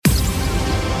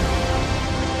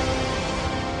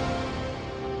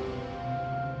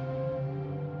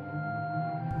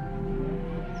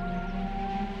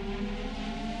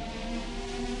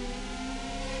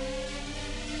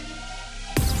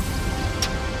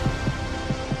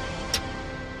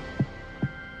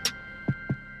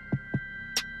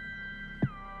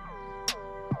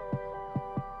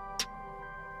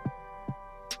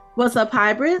What's up,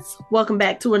 hybrids? Welcome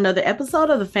back to another episode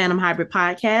of the Phantom Hybrid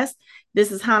Podcast.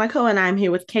 This is Hanako, and I'm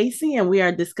here with Casey, and we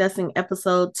are discussing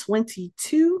episode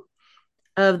 22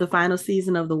 of the final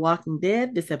season of The Walking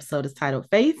Dead. This episode is titled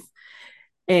Faith,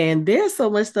 and there's so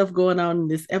much stuff going on in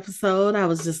this episode. I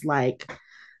was just like,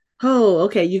 oh,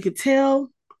 okay, you could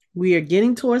tell we are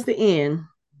getting towards the end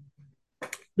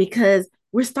because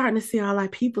we're starting to see all our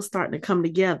people starting to come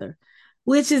together,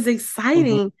 which is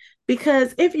exciting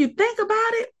because if you think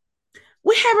about it,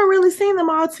 we haven't really seen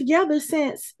them all together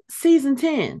since season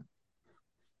 10.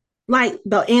 Like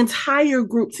the entire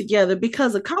group together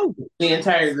because of COVID. The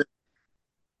entire group.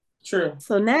 True.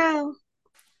 So now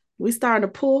we starting to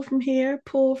pull from here,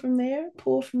 pull from there,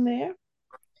 pull from there.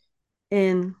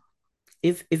 And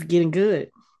it's getting good.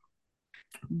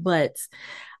 But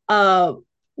uh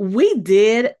we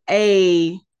did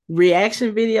a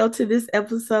reaction video to this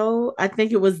episode. I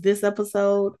think it was this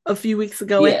episode a few weeks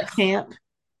ago at Yes. the camp.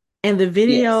 And the Yes.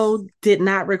 video did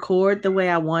not record the way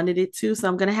I wanted it to. So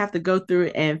I'm going to have to go through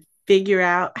and figure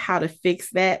out how to fix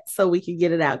that so we can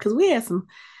get it out. Because we had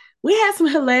some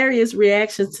hilarious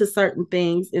reactions to certain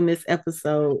things in this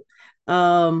episode.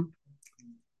 Um,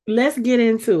 let's get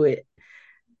into it.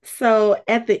 So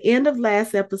at the end of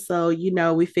last episode,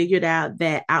 we figured out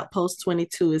that Outpost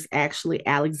 22 is actually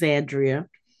Alexandria.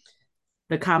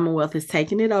 The Commonwealth is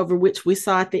taking it over, which we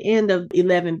saw at the end of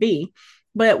 11B.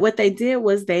 But what they did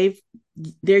was they're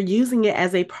using it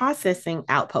as a processing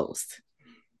outpost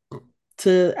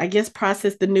to, I guess,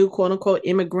 process the new quote unquote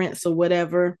immigrants or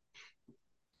whatever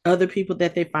other people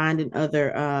that they find in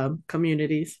other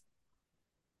communities.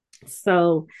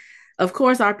 So, of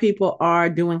course, our people are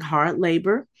doing hard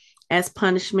labor as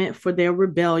punishment for their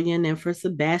rebellion and for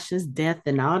Sebastian's death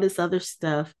and all this other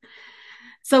stuff.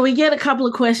 So, we get a couple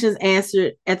of questions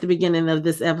answered at the beginning of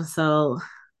this episode.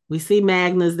 We see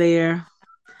Magna's there.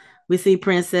 We see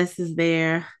Princess is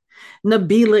there.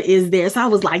 Nabila is there. So I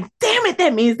was like, damn it,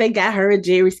 that means they got her and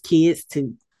Jerry's kids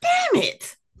too. Damn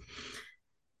it.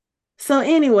 So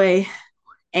anyway,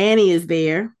 Annie is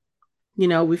there.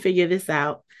 We figure this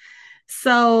out.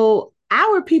 So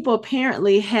our people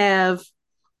apparently have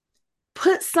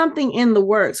put something in the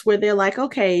works where they're like,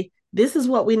 okay, this is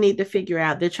what we need to figure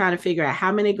out. They're trying to figure out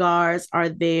how many guards are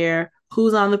there,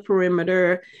 who's on the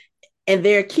perimeter, and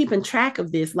they're keeping track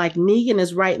of this. Like Negan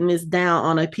is writing this down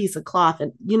on a piece of cloth.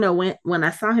 And when I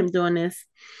saw him doing this,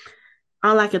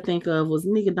 all I could think of was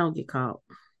Negan, don't get caught.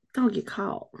 Don't get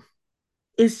caught.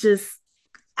 It's just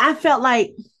I felt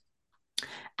like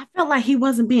he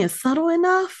wasn't being subtle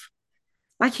enough.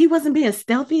 Like he wasn't being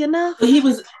stealthy enough. But he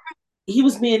was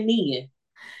being Negan.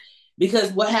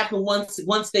 Because what happened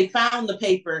once they found the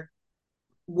paper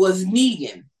was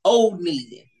Negan. Old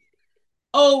Negan.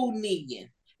 Old Negan.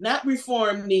 Not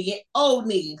reformed Negan, old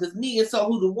Negan. Because Negan saw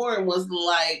who the Warren was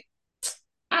like,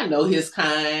 I know his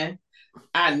kind.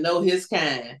 I know his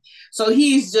kind. So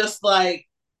he's just like,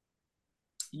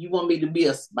 you want me to be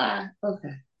a spy?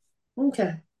 Okay.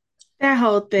 Okay. That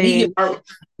whole thing.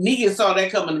 Negan saw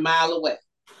that coming a mile away.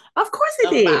 Of course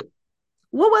he A mile. did.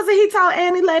 What was it he told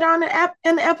Annie later on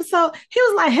in the episode? He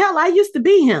was like, hell, I used to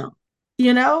be him,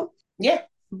 you know? Yeah.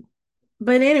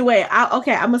 But anyway, I'm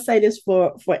gonna say this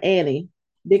for Annie,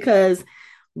 because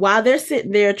while they're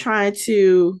sitting there trying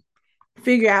to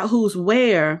figure out who's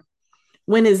where,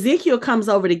 when Ezekiel comes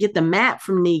over to get the map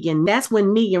from Negan, that's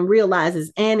when Negan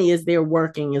realizes Annie is there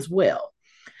working as well.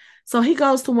 So he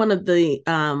goes to one of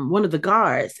the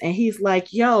guards and he's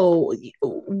like, yo,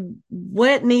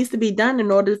 what needs to be done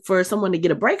in order for someone to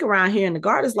get a break around here? And the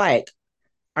guard is like,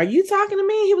 are you talking to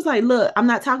me? He was like, look, I'm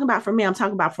not talking about for me. I'm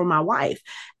talking about for my wife.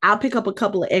 I'll pick up a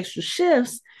couple of extra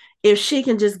shifts if she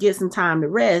can just get some time to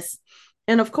rest.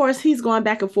 And of course, he's going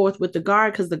back and forth with the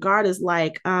guard because the guard is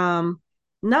like,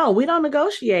 no, we don't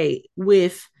negotiate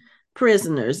with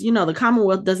prisoners. The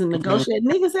Commonwealth doesn't negotiate.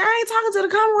 Nigga say, I ain't talking to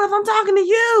the Commonwealth. I'm talking to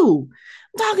you.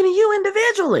 I'm talking to you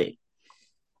individually.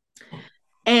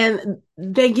 And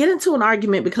they get into an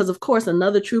argument because, of course,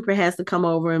 another trooper has to come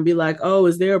over and be like, oh,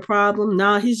 is there a problem?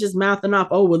 No, he's just mouthing off.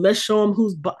 Oh, well, let's show him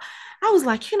who's. I was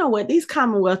like, you know what? These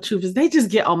Commonwealth troopers, they just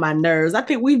get on my nerves. I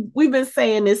think we've been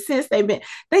saying this since they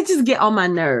just get on my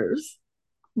nerves.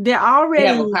 They're They already,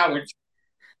 have a power.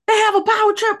 they have a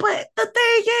power trip, but the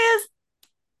thing is,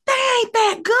 they ain't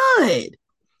that good.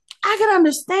 I can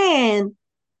understand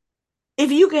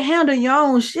if you can handle your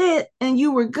own shit and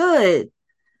you were good.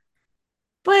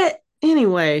 But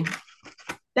anyway,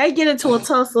 they get into a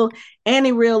tussle.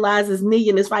 Annie realizes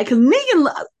Negan is right because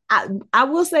Negan. I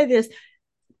will say this: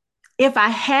 if I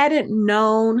hadn't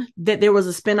known that there was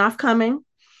a spinoff coming,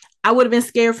 I would have been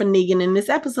scared for Negan in this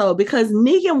episode because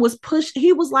Negan was pushed.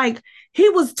 He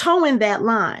was towing that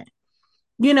line.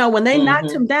 When they knocked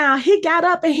Mm-hmm. him down, he got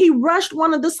up and he rushed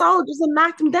one of the soldiers and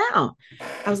knocked him down.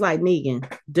 I was like, Negan,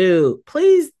 dude,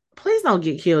 please don't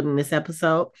get killed in this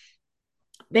episode.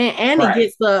 Then Annie Right.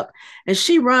 gets up and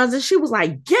she runs and she was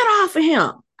like, get off of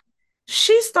him.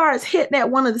 She starts hitting at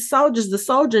one of the soldiers. The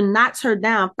soldier knocks her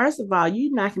down. First of all,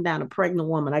 you knocking down a pregnant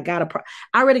woman. I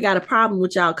already got a problem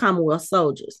with y'all Commonwealth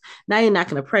soldiers. Now you're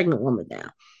knocking a pregnant woman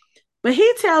down. But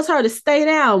he tells her to stay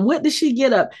down. What did she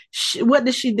get up? What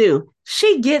did she do?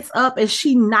 She gets up and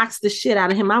she knocks the shit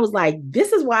out of him. I was like,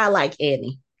 this is why I like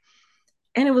Annie.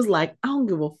 And it was like, I don't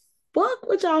give a fuck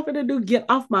what y'all finna do. Get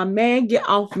off my man. Get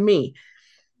off me.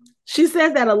 She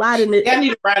says that a lot in it. I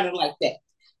need a writer like that.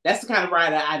 That's the kind of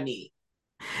writer I need.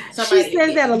 She Somebody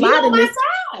says that a get lot on in my this.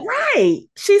 side. Right.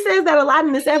 She says that a lot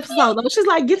in this episode. Though. She's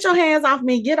like, get your hands off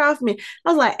me. Get off me. I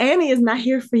was like, Annie is not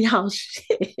here for y'all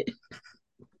shit.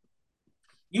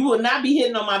 You will not be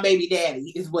hitting on my baby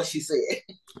daddy, is what she said.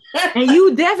 And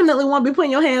you definitely won't be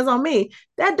putting your hands on me.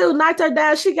 That dude knocked her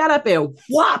down. She got up and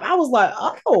whop. I was like,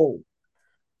 oh,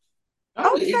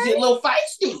 Okay. It's a little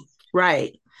feisty.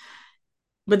 Right.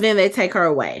 But then they take her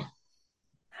away.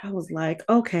 I was like,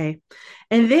 okay.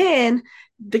 And then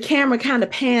the camera kind of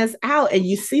pans out and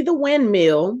you see the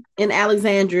windmill in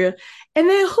Alexandria. And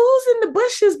then who's in the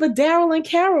bushes but Daryl and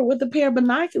Carol with a pair of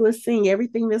binoculars seeing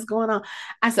everything that's going on?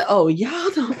 I said, oh, y'all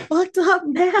done fucked up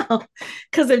now.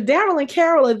 Because if Daryl and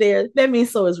Carol are there, that means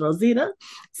so is Rosita,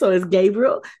 so is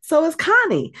Gabriel, so is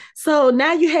Connie. So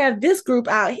now you have this group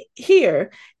out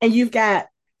here and you've got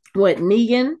what,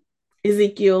 Negan,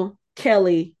 Ezekiel,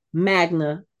 Kelly,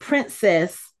 Magna,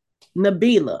 Princess,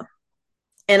 Nabila.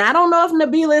 And I don't know if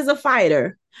Nabila is a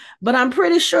fighter, but I'm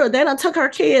pretty sure they done took her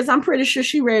kids. I'm pretty sure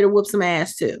she ready to whoop some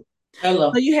ass too.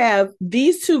 Hello. So you have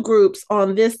these two groups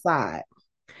on this side.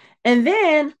 And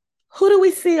then who do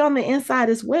we see on the inside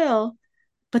as well?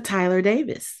 But Tyler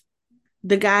Davis,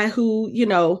 the guy who,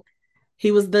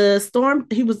 he was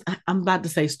I'm about to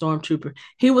say stormtrooper.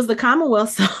 He was the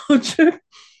Commonwealth soldier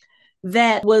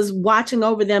that was watching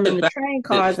over them in the train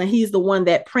cars. And he's the one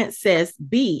that Princess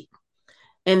beat,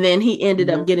 and then he ended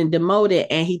up getting demoted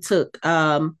and he took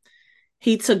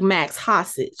Max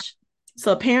hostage.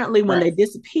 So apparently when they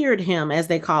disappeared him, as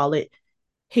they call it,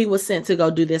 he was sent to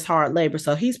go do this hard labor.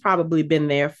 So he's probably been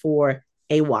there for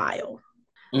a while.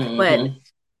 But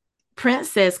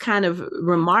Princess kind of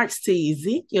remarks to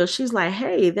Ezekiel, she's like,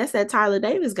 hey, that's that Tyler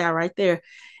Davis guy right there.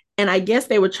 And I guess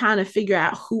they were trying to figure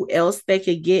out who else they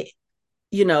could get,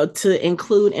 to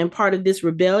include in part of this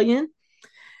rebellion.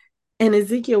 And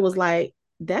Ezekiel was like,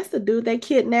 that's the dude that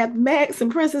kidnapped Max.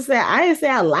 And Princess said, I didn't say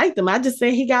I liked him. I just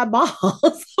said he got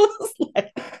balls.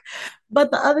 But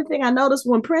the other thing I noticed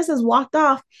when Princess walked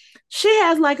off, she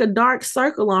has like a dark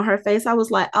circle on her face. I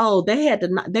was like, oh,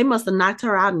 they must have knocked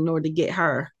her out in order to get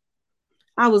her.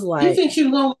 I was like, you think she's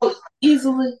gonna go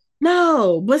easily?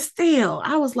 No, but still,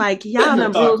 I was like, y'all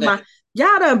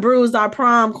done bruised our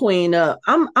prom queen up.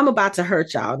 I'm about to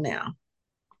hurt y'all now.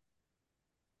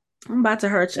 I'm about to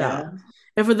hurt y'all. Yeah.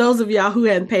 And for those of y'all who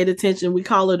hadn't paid attention, we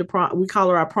call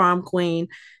her our prom queen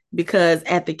because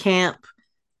at the camp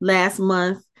last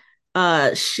month,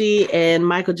 she and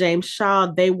Michael James Shaw,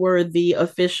 they were the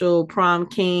official prom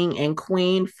king and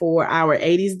queen for our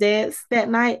 80s dance that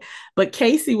night. But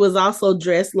Casey was also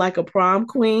dressed like a prom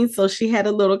queen. So she had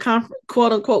a little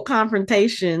quote unquote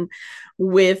confrontation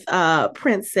with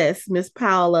Princess Miss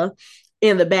Paula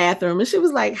in the bathroom. And she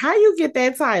was like, how you get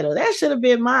that title? That should have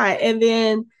been mine. And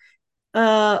then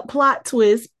plot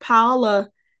twist, Paula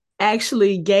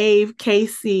actually gave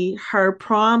Casey her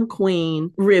prom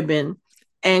queen ribbon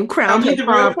and crowned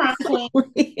her prom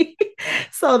queen.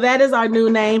 So that is our new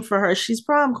name for her. She's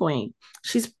prom queen.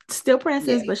 She's still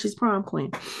princess, but she's prom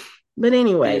queen. But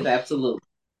anyway. Yes, absolutely.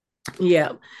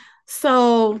 Yeah.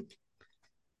 So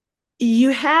you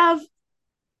have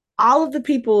all of the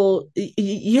people,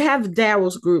 you have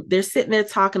Daryl's group. They're sitting there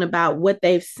talking about what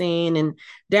they've seen. And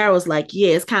Daryl's like,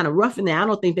 yeah, it's kind of rough in there. I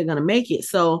don't think they're going to make it.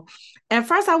 So at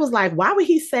first I was like, why would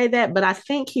he say that? But I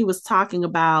think he was talking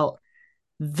about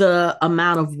the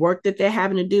amount of work that they're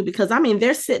having to do, because I mean,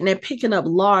 they're sitting there picking up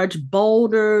large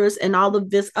boulders and all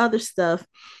of this other stuff.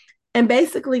 And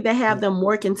basically they have them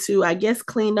working to, I guess,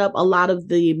 clean up a lot of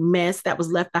the mess that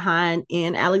was left behind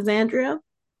in Alexandria.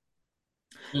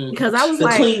 Because I was the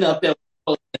cleanup that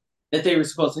they were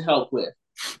supposed to help with.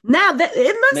 Now that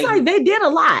it looks like they did a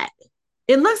lot.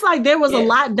 It looks like there was a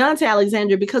lot done to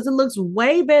Alexandria because it looks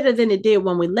way better than it did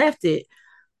when we left it.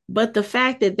 But the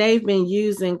fact that they've been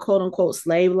using quote unquote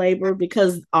slave labor,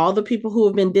 because all the people who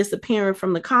have been disappearing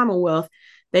from the Commonwealth,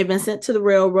 they've been sent to the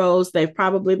railroads. They've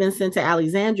probably been sent to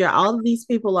Alexandria. All of these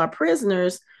people are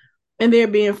prisoners and they're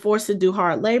being forced to do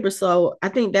hard labor. So I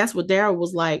think that's what Daryl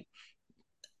was like.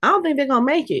 I don't think they're gonna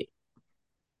make it.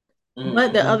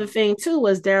 But the Mm-hmm. other thing too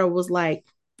was Daryl was like,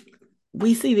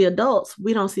 we see the adults,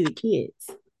 we don't see the kids.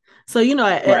 So,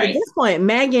 at Right. this point,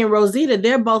 Maggie and Rosita,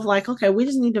 they're both like, okay, we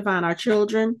just need to find our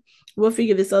children. We'll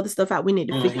figure this other stuff out.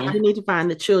 Mm-hmm. We need to find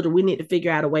the children. We need to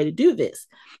figure out a way to do this.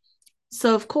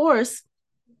 So, of course,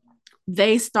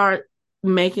 they start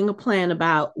making a plan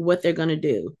about what they're going to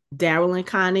do. Daryl and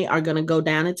Connie are going to go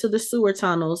down into the sewer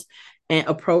tunnels and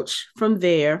approach from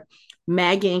there.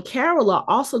 Maggie and Carol are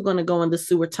also going to go in the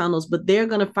sewer tunnels, but they're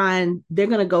going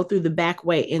to go through the back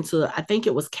way into, I think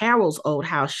it was Carol's old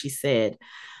house, she said,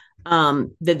 that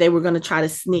they were going to try to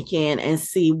sneak in and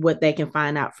see what they can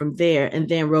find out from there. And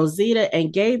then Rosita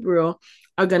and Gabriel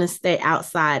are going to stay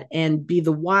outside and be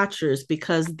the watchers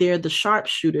because they're the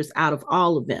sharpshooters out of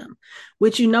all of them,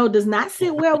 which does not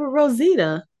sit well with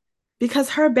Rosita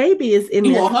because her baby is in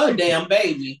You there. want her damn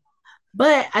baby.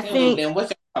 But I She don't give a think, damn what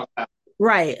you talking about.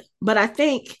 right. But I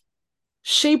think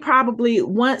she probably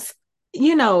once,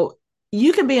 you know,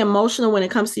 you can be emotional when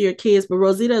it comes to your kids, but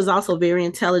Rosita is also very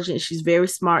intelligent. She's very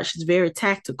smart. She's very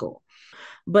tactical.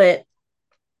 But,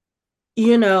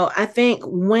 I think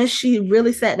when she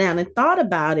really sat down and thought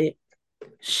about it,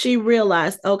 she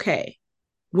realized, okay,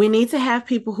 we need to have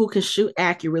people who can shoot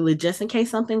accurately just in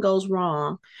case something goes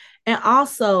wrong. And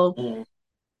also, Mm,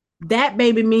 that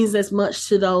baby means as much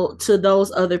to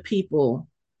those other people,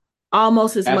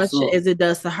 almost as much absolutely. as it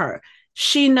does to her.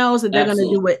 She knows that they're going to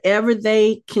do Absolutely. whatever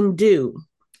they can do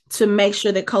to make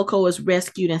sure that Coco is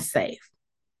rescued and safe,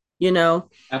 you know?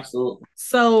 Absolutely.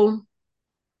 So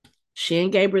she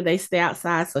and Gabriel, they stay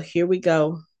outside. So here we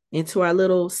go into our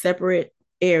little separate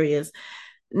areas.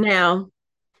 Now,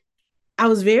 I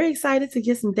was very excited to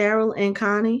get some Daryl and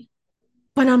Connie,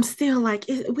 but I'm still like,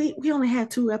 we only have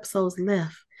 2 episodes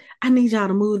left. I need y'all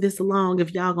to move this along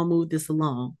if y'all gonna move this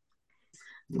along.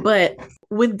 But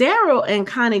with Daryl and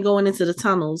Connie going into the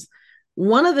tunnels,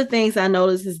 one of the things I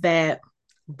noticed is that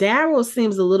Daryl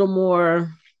seems a little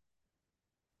more,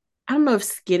 I don't know if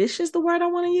skittish is the word I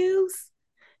want to use.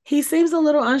 He seems a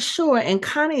little unsure, and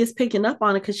Connie is picking up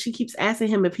on it because she keeps asking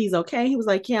him if he's okay. He was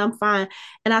like, yeah, I'm fine.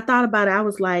 And I thought about it. I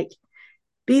was like,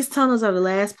 these tunnels are the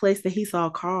last place that he saw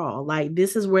Carl. Like,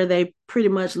 this is where they pretty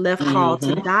much left Carl to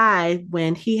Mm-hmm. die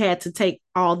when he had to take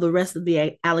all the rest of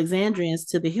the Alexandrians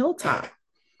to the hilltop.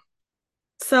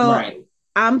 So Right.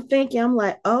 I'm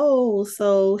like, oh,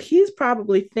 so he's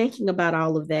probably thinking about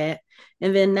all of that.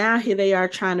 And then now here they are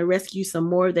trying to rescue some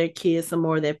more of their kids, some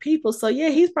more of their people. So yeah,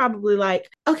 he's probably like,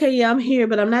 okay, yeah, I'm here,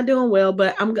 but I'm not doing well,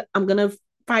 but I'm gonna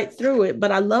fight through it.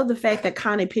 But I love the fact that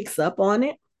Connie picks up on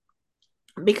it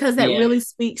because that Yeah. really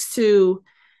speaks to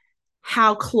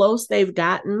how close they've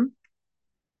gotten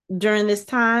during this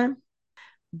time.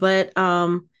 But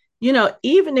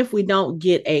even if we don't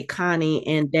get a Connie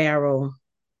and Daryl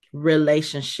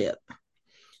relationship,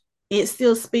 it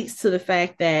still speaks to the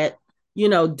fact that,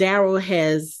 Daryl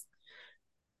has,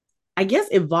 I guess,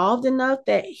 evolved enough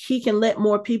that he can let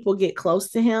more people get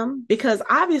close to him because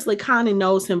obviously Connie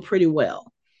knows him pretty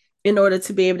well in order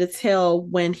to be able to tell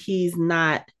when he's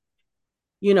not,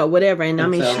 whatever. And I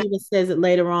And mean, she so even says it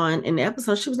later on in the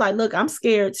episode. She was like, look, I'm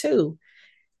scared too.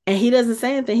 And he doesn't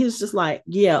say anything. He was just like,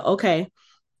 yeah, okay.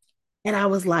 And I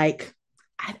was like,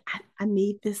 I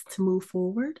need this to move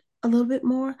forward a little bit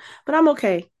more, but I'm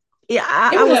okay. Yeah,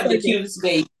 they I would will have say the this, cutest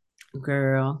baby.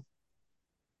 girl.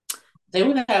 They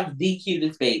would have the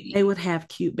cutest They baby. would have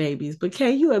cute babies, but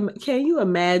can you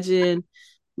imagine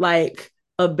like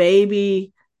a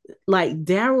baby like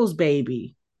Daryl's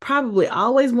baby, probably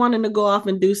always wanting to go off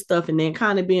and do stuff, and then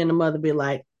kind of being the mother, be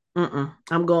like,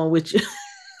 I'm going with you.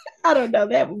 I don't know.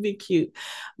 That would be cute,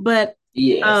 but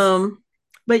Yes. um,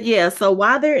 but yeah. So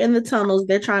while they're in the tunnels,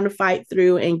 they're trying to fight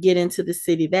through and get into the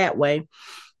city that way.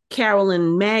 Carol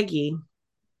and Maggie,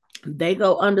 they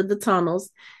go under the tunnels.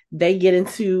 They get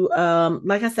into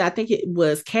like I said, I think it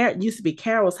was used to be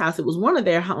Carol's house. It was one of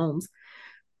their homes.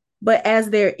 But as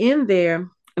they're in there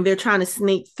and they're trying to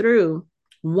sneak through,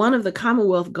 one of the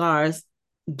Commonwealth guards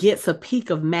gets a peek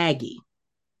of Maggie.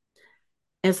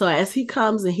 And so as he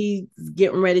comes and he's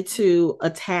getting ready to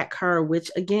attack her, which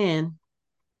again,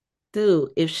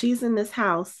 dude, if she's in this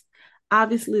house,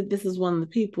 obviously this is one of the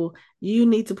people. You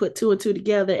need to put two and two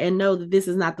together and know that this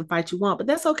is not the fight you want, but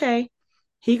that's okay.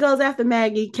 He goes after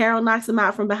Maggie. Carol knocks him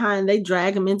out from behind. They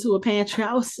drag him into a pantry.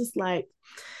 I was just like,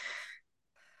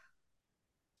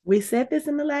 we said this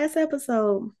in the last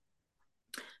episode.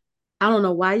 I don't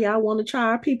know why y'all want to try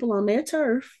our people on their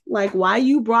turf. Like, why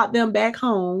you brought them back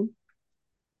home?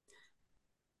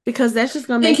 Because that's just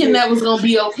gonna make Thinking it that was gonna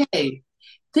be okay.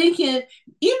 thinking,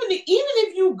 even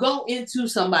if you go into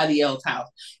somebody else's house,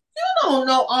 you don't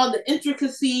know all the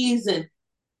intricacies and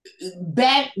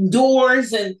back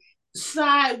doors and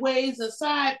sideways and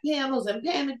side panels and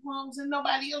panic rooms in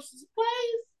nobody else's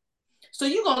place. So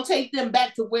you're gonna take them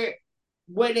back to where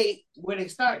they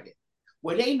started,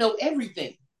 where they know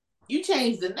everything. You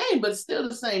change the name, but it's still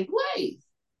the same place.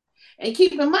 And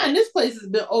keep in mind, this place has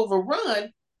been overrun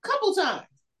a couple times.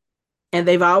 And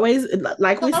they've always,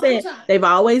 like we Couple said, times. they've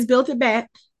always built it back.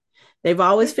 They've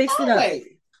always fixed it up. Always.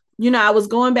 I was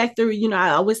going back through, I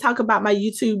always talk about my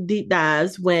YouTube deep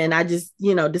dives when I just,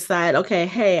 decide, okay,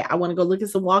 hey, I want to go look at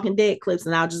some Walking Dead clips,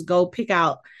 and I'll just go pick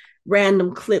out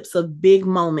random clips of big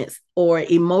moments or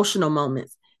emotional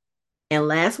moments. And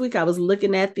last week I was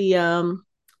looking at the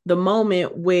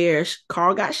moment where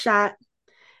Carl got shot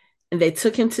and they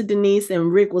took him to Denise,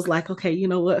 and Rick was like, okay, you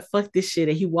know what? Fuck this shit.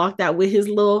 And he walked out with his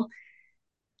little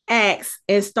axe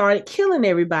and started killing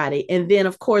everybody. And then,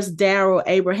 of course, Daryl,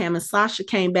 Abraham, and Sasha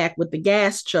came back with the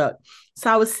gas truck. So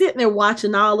I was sitting there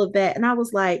watching all of that, and I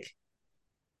was like,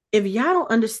 if y'all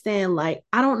don't understand, like,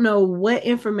 I don't know what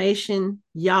information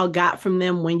y'all got from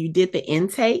them when you did the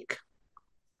intake,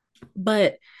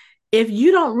 but if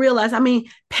you don't realize, I mean,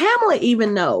 Pamela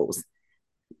even knows.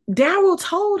 Daryl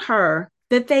told her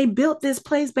that they built this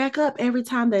place back up every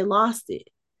time they lost it.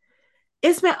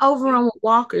 It's been overrun with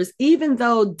walkers, even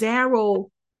though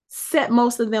Daryl set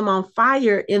most of them on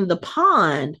fire in the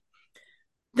pond.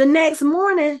 The next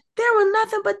morning, there were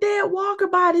nothing but dead walker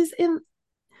bodies in.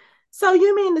 So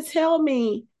you mean to tell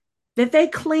me that they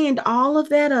cleaned all of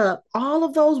that up, all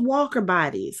of those walker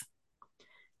bodies?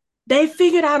 They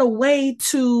figured out a way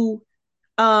to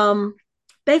um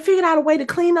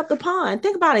clean up the pond.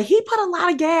 Think about it. He put a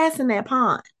lot of gas in that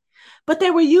pond, but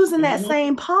they were using that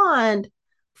same pond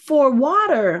for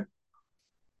water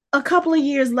a couple of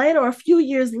years later or a few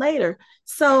years later.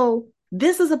 So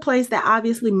this is a place that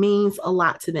obviously means a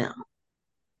lot to them.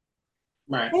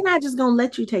 Right. They're not just gonna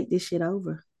let you take this shit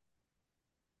over.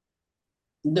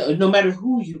 No matter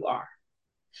who you are,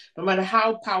 no matter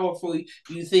how powerful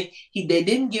you think they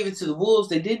didn't give it to the wolves,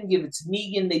 they didn't give it to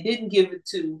Negan, they didn't give it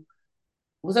to,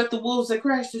 was that the wolves that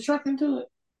crashed the truck into it?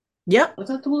 Yep. Was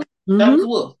that the wolves? Mm-hmm. That was the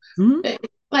wolves.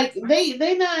 Mm-hmm.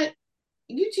 They not,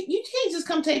 you can't just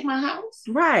come take my house.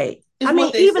 Right. I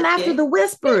mean, even after the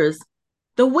whispers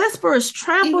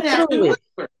trampled through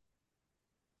it.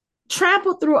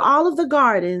 Trampled through all of the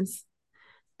gardens.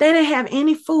 They didn't have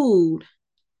any food.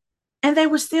 And they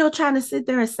were still trying to sit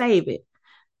there and save it.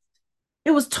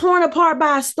 It was torn apart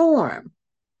by a storm.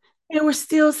 They were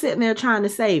still sitting there trying to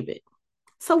save it.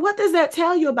 So what does that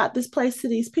tell you about this place to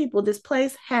these people? This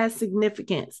place has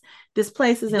significance. This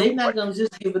place is important. They're not going to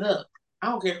just give it up. I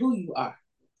don't care who you are.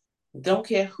 Don't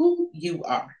care who you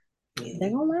are. They're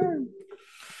going to learn.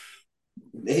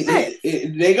 They're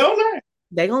going to learn.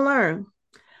 They're going to learn.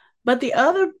 But the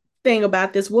other thing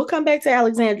about this, we'll come back to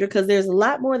Alexandria because there's a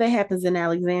lot more that happens in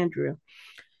Alexandria.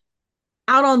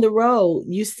 Out on the road,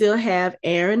 you still have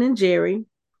Aaron and Jerry,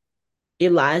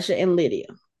 Elijah and Lydia.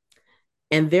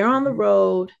 And they're on the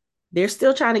road. They're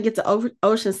still trying to get to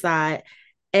Oceanside.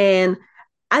 And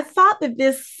I thought that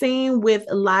this scene with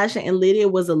Elijah and Lydia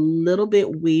was a little bit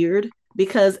weird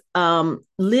because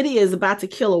Lydia is about to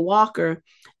kill a walker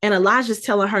and Elijah's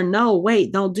telling her, no,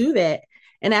 wait, don't do that.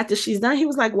 And after she's done, he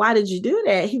was like, why did you do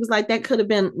that? He was like, it could have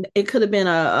been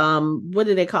a, what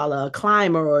do they call it? A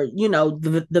climber or,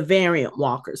 the variant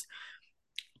walkers.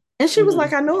 And she was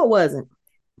like, I know it wasn't.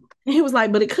 And he was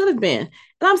like, but it could have been.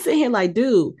 And I'm sitting here like,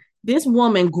 dude, this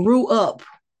woman grew up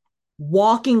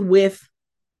walking with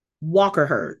walker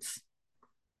herds.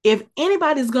 If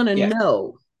anybody's going to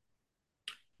know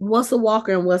what's a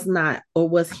walker and what's not, or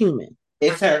what's human,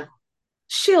 it's her.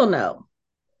 She'll know.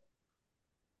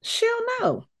 She'll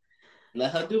know.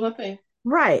 Let her do her thing.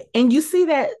 Right. And you see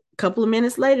that a couple of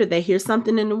minutes later, they hear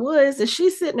something in the woods and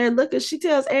she's sitting there looking. She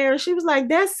tells Aaron, she was like,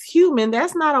 that's human.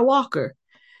 That's not a walker.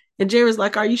 And Jerry's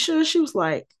like, are you sure? She was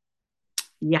like,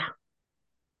 yeah.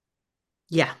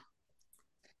 Yeah.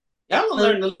 Y'all gonna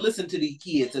learn to listen to these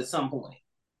kids at some point.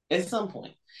 At some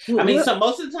point. I mean,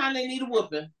 most of the time they need a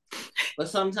whooping, but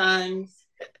sometimes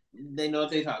they know what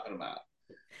they're talking about.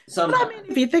 Sometimes. But I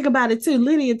mean, if you think about it too,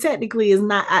 Lydia technically is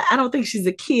not, I don't think she's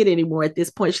a kid anymore at this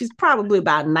point. She's probably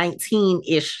about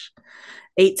 19-ish,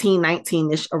 18,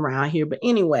 19-ish around here. But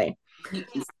anyway.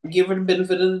 Give her the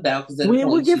benefit of the doubt.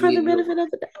 We'll give her the benefit of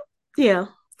the doubt. Yeah.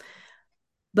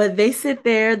 But they sit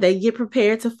there, they get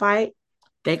prepared to fight.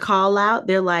 They call out.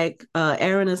 They're like,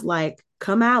 Aaron is like,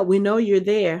 come out. We know you're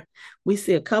there. We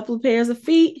see a couple of pairs of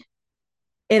feet.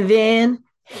 And then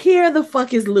here the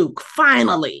fuck is Luke.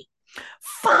 Finally.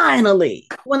 Finally,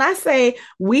 when I say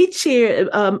we cheered,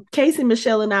 Casey,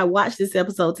 Michelle, and I watched this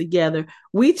episode together.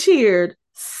 We cheered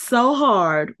so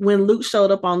hard when Luke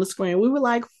showed up on the screen. We were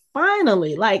like,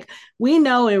 finally, like we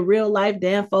know in real life,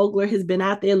 Dan Fogler has been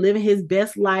out there living his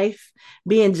best life,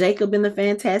 being Jacob in the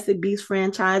Fantastic Beasts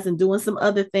franchise and doing some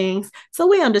other things. So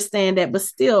we understand that, but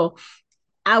still,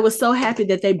 I was so happy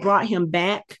that they brought him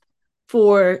back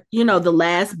for, the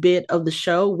last bit of the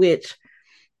show, which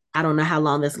I don't know how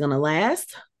long that's going to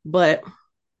last, but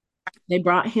they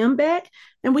brought him back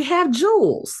and we have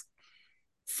Jules.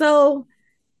 So,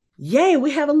 yay,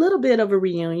 we have a little bit of a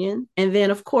reunion. And then,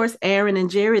 of course, Aaron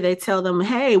and Jerry, they tell them,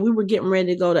 hey, we were getting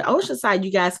ready to go to Oceanside.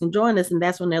 You guys can join us. And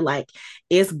that's when they're like,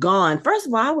 it's gone. First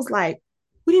of all, I was like,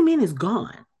 what do you mean it's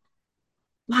gone?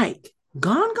 Like,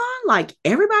 gone? Like,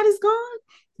 everybody's gone?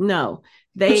 No.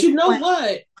 But you know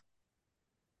what?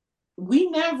 We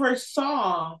never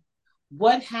saw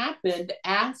what happened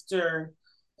after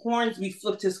Hornsby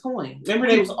flipped his coin. Remember,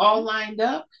 they was all lined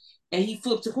up and he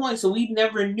flipped a coin, so we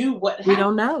never knew what happened. We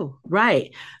don't know,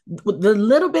 right? The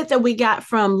little bit that we got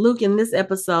from Luke in this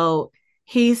episode,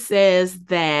 he says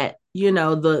that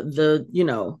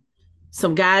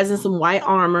some guys in some white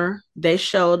armor, they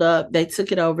showed up, they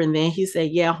took it over, and then he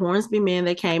said, yeah, Hornsby men,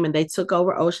 they came and they took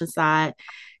over Oceanside.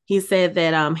 He said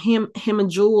that him and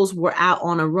Jules were out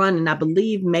on a run, and I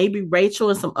believe maybe Rachel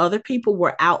and some other people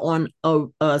were out on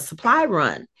a supply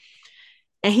run.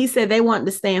 And he said they wanted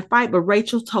to stay and fight, but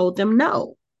Rachel told them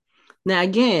no. Now,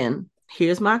 again,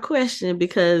 here's my question,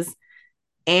 because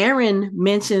Aaron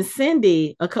mentioned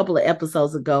Cindy a couple of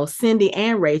episodes ago, Cindy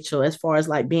and Rachel, as far as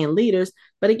like being leaders.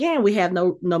 But again, we have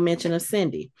no mention of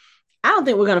Cindy. I don't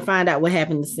think we're going to find out what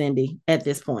happened to Cindy at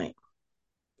this point.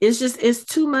 It's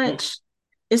too much.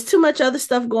 It's too much other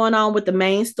stuff going on with the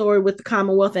main story with the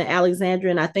Commonwealth and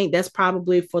Alexandria. And I think that's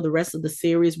probably for the rest of the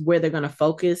series where they're going to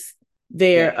focus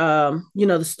their,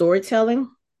 the storytelling.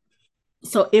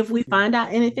 So if we find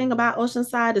out anything about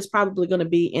Oceanside, it's probably going to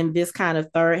be in this kind of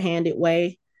third-handed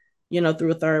way,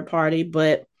 through a third party.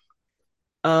 But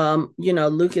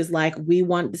Luke is like, we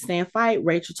wanted to stay and fight.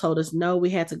 Rachel told us no, we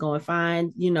had to go and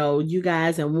find, you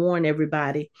guys and warn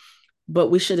everybody, but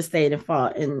we should have stayed and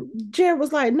fought. And Jared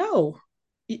was like, no,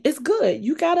 it's good.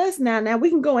 You got us now. Now we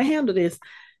can go and handle this.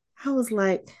 I was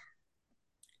like,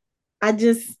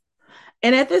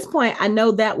 and at this point, I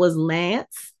know that was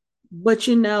Lance, but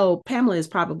Pamela has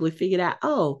probably figured out,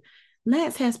 oh,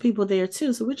 Lance has people there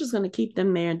too. So we're just going to keep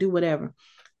them there and do whatever.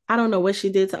 I don't know what she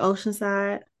did to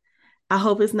Oceanside. I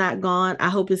hope it's not gone. I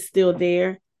hope it's still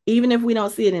there. Even if we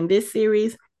don't see it in this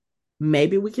series,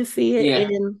 maybe we can see it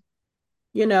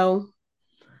in a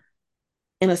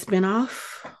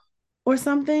spinoff or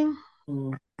something.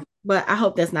 Mm. But I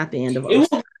hope that's not the end of it.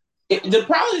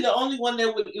 Probably the only one that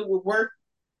it would work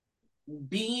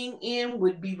being in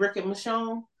would be Rick and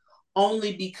Michonne,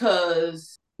 only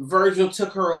because Virgil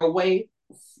took her away.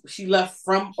 She left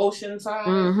from Oceanside.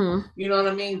 Mm-hmm. You know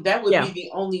what I mean? That would be the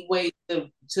only way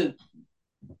to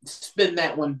spin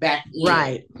that one back in.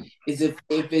 Right. Is if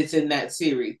it's in that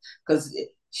series. Because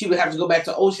she would have to go back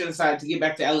to Oceanside to get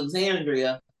back to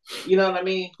Alexandria. You know what I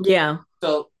mean? Yeah.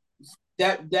 So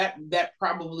that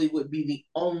probably would be the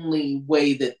only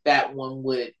way that one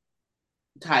would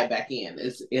tie back in.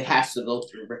 It has to go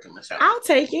through Rick and Michonne. I'll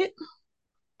take it.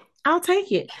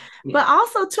 Yeah. But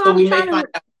also too, so we may find out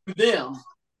them.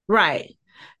 Right.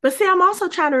 But see, I'm also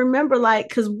trying to remember, like,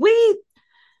 because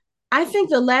I think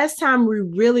the last time we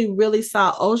really, really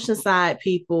saw Oceanside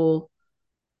people,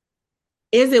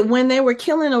 is it when they were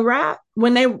killing a rat?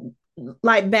 When they,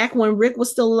 like, back when Rick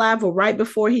was still alive or right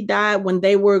before he died, when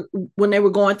they were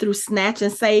going through snatching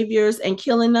saviors and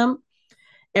killing them?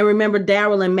 And remember,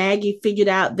 Daryl and Maggie figured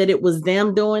out that it was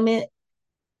them doing it.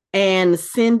 And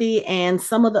Cindy and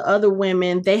some of the other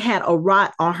women, they had a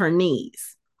rot on her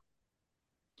knees.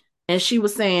 And she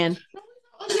was saying,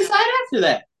 she died after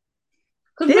that.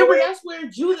 Because remember, that's where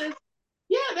Judith,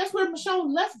 that's where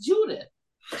Michonne left Judith.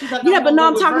 Like, yeah, but no,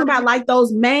 I'm talking about like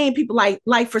those main people,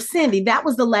 like for Cindy, that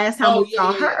was the last time we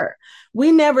saw her.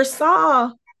 We never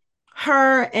saw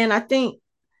her. And I think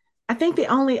the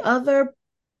only other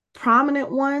prominent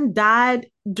one died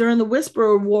during the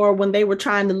Whisperer War when they were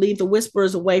trying to lead the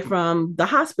Whisperers away from the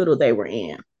hospital they were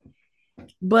in.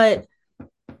 But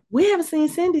we haven't seen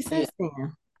Cindy since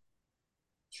then.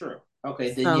 True.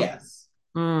 Okay, then yes.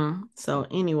 So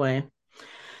anyway,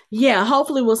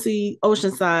 hopefully we'll see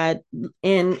Oceanside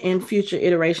in future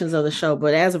iterations of the show.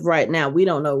 But as of right now, we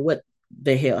don't know what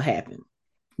the hell happened.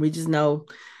 We just know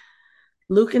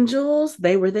Luke and Jules,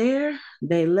 they were there.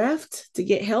 They left to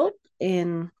get help,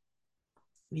 and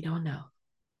we don't know.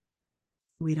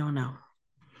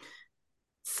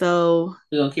 So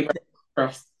We're gonna keep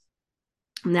our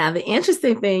now the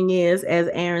interesting thing is, as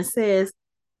Aaron says,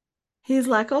 he's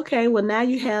like, okay, well, now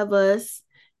you have us.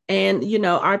 And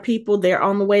our people, they're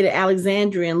on the way to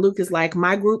Alexandria. And Luke is like,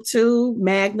 my group too,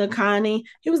 Magna, Connie.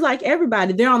 He was like,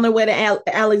 everybody, they're on their way to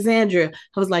Alexandria.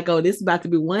 I was like, oh, this is about to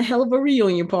be one hell of a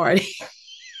reunion party.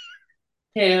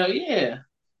 Hell yeah.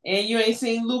 And you ain't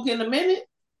seen Luke in a minute?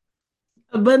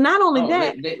 But not only Oh,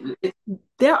 that,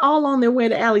 they're all on their way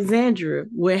to Alexandria,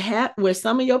 where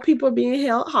some of your people are being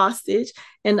held hostage,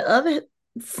 and the other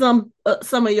some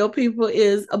of your people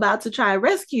is about to try and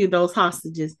rescue those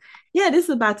hostages. Yeah, this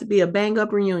is about to be a bang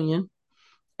up reunion,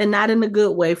 and not in a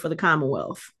good way for the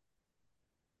Commonwealth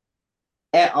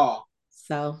at all.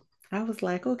 So I was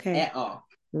like, okay, At all.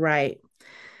 right.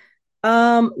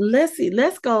 Let's see.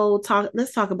 Let's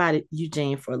talk about it,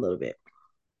 Eugene, for a little bit,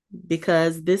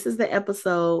 because this is the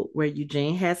episode where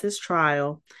Eugene has his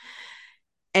trial.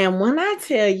 And when I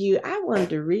tell you, I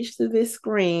wanted to reach through this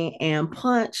screen and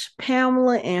punch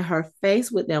Pamela in her face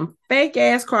with them fake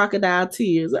ass crocodile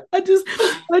tears. I just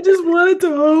wanted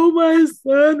to hold my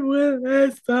son one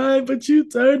last time, but you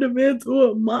turned him into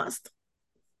a monster.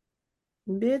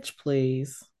 Bitch,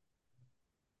 please.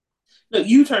 Look,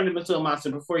 you turned him into a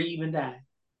monster before you even died.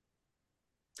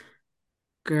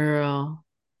 Girl,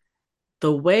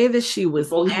 the way that she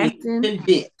was acting,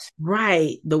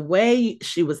 right? The way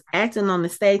she was acting on the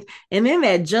stage, and then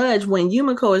that judge, when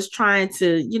Yumiko is trying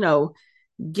to,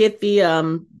 get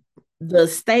the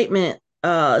statement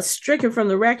stricken from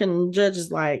the record, and the judge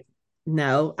is like,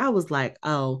 no. I was like,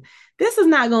 oh, this is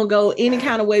not gonna go any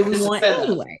kind of way we want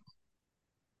anyway.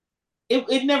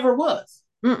 It never was.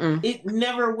 Mm-mm. It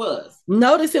never was.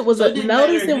 Notice it was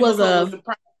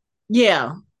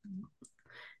yeah.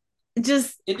 It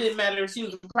didn't matter if she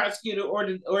was the prosecutor or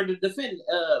the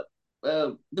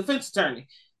defense attorney.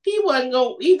 He wasn't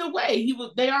going either way.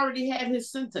 They already had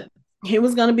his sentence. He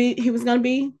was gonna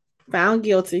be found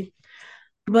guilty.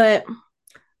 But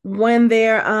when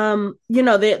they're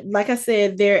they're, like I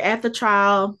said, they're at the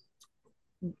trial,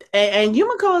 and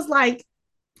Yumiko is like,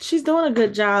 she's doing a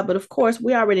good job, but of course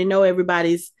we already know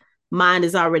everybody's mind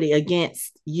is already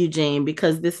against Eugene,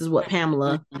 because this is what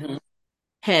Pamela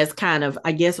has kind of,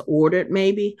 I guess, ordered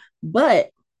maybe. But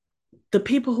the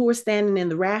people who are standing in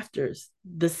the rafters,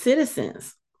 the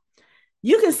citizens,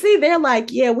 you can see they're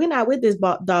like, yeah, we're not with this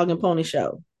dog and pony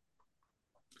show.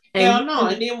 Hell no.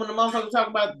 And then when the motherfucker talk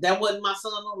about that wasn't my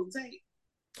son on the tape,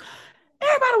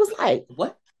 everybody was like,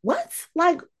 what?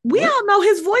 Like, we all know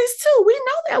his voice too. We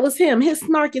know that was him, his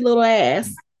snarky little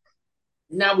ass.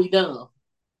 Now we dumb.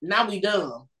 Not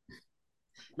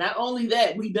only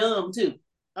that, we dumb too.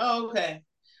 Oh, okay.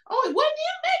 Oh, it wasn't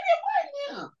him? Maybe it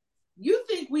wasn't him. You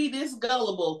think we this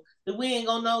gullible that we ain't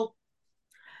gonna know?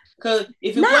 Because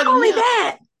if it not wasn't only him,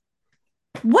 that,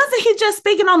 wasn't he just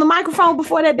speaking on the microphone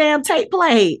before that damn tape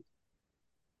played?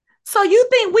 So you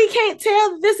think we can't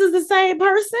tell that this is the same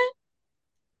person?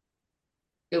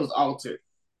 It was altered.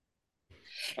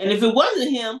 And if it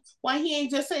wasn't him, why he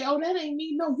ain't just say, oh, that ain't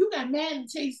me? No, you got mad and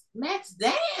chased Max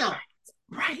down.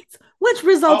 Right. Which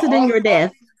resulted in your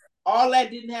death. All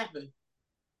that didn't happen.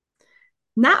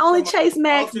 Not only chase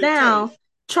Max down,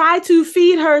 try to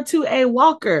feed her to a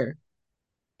walker.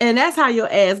 And that's how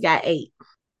your ass got ate.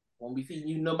 Won't be feeding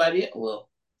you nobody else. Well,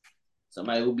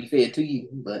 somebody will be fed to you,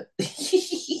 but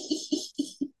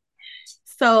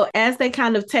so as they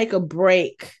kind of take a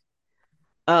break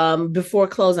before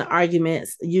closing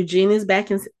arguments, Eugene is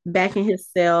back in his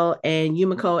cell, and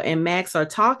Yumiko and Max are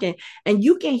talking, and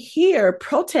you can hear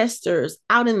protesters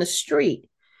out in the street.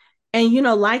 And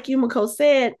like Yumiko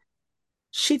said,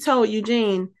 she told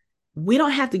Eugene, we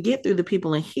don't have to get through the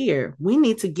people in here. We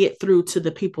need to get through to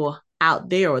the people out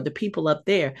there, or the people up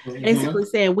there. Basically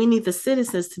saying we need the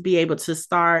citizens to be able to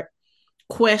start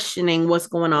questioning what's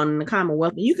going on in the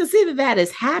Commonwealth. You can see that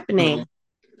is happening.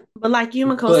 But like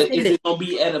Yumiko said, it's going to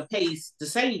be at a pace to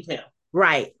save him.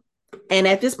 Right. And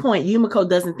at this point, Yumiko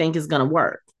doesn't think it's going to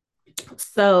work.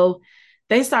 So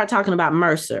they start talking about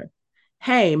Mercer.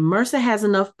 Hey, Mercer has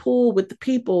enough pull with the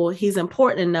people. He's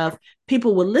important enough.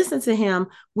 People will listen to him.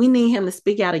 We need him to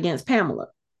speak out against Pamela.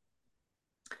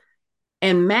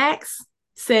 And Max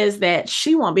says that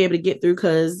she won't be able to get through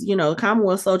because,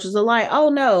 Commonwealth soldiers are like, oh,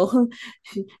 no,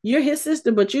 you're his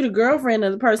sister, but you're the girlfriend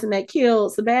of the person that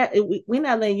killed Sebastian. We're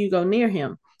not letting you go near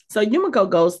him. So Yumiko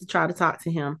goes to try to talk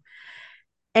to him.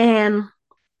 And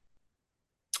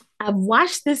I've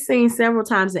watched this scene several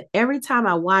times, and every time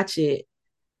I watch it,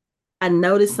 I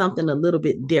notice something a little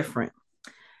bit different.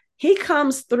 He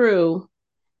comes through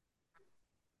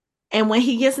And when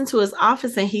he gets into his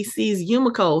office and he sees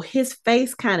Yumiko, his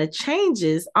face kind of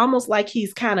changes, almost like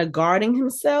he's kind of guarding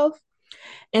himself.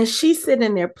 And she's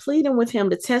sitting there pleading with him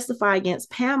to testify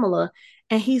against Pamela.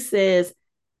 And he says,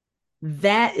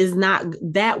 that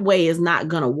way is not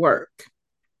going to work.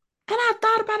 And I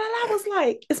thought about it. And I was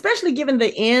like, especially given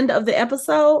the end of the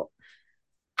episode,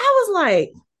 I was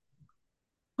like,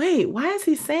 wait, why is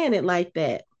he saying it like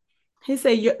that? He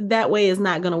said that way is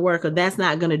not going to work, or that's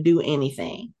not going to do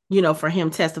anything, for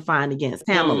him testifying against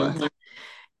Pamela. Mm-hmm.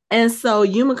 And so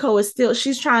Yumiko is still,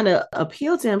 she's trying to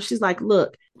appeal to him. She's like,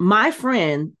 look, my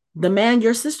friend, the man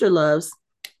your sister loves,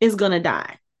 is going to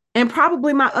die. And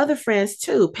probably my other friends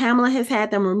too. Pamela has had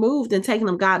them removed and taken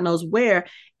them God knows where,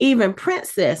 even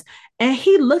Princess. And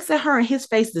he looks at her and his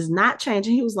face does not change.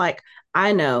 And he was like,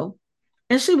 I know.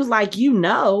 And she was like,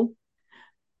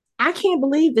 I can't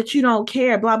believe that you don't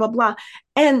care, blah, blah, blah.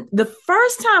 And the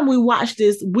first time we watched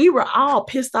this, we were all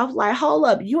pissed off, like, hold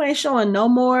up, you ain't showing no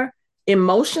more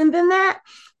emotion than that.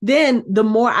 Then the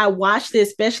more I watched it,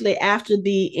 especially after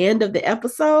the end of the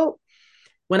episode,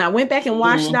 when I went back and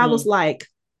watched it, I was like,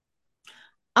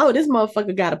 oh, this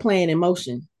motherfucker got a plan in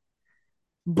motion.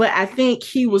 But I think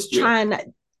he was trying to,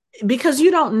 because you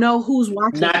don't know who's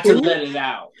watching. Not to let it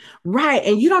out. Right.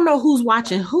 And you don't know who's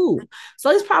watching who.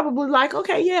 So he's probably like,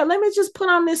 okay, yeah, let me just put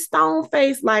on this stone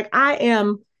face. Like I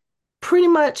am pretty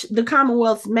much the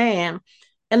Commonwealth's man.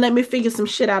 And let me figure some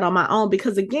shit out on my own.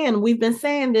 Because again, we've been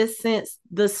saying this since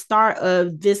the start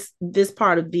of this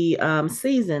part of the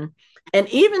season. And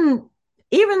even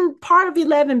part of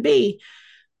 11B,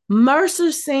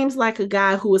 Mercer seems like a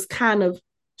guy who is kind of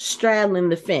straddling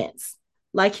the fence.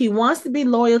 Like he wants to be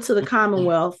loyal to the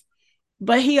Commonwealth,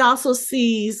 but he also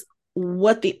sees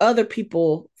what the other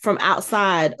people from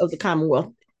outside of the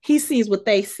Commonwealth, he sees what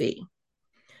they see.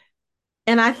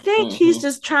 And I think he's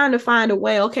just trying to find a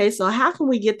way, okay, so how can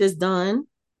we get this done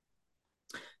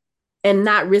and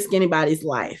not risk anybody's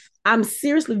life? I'm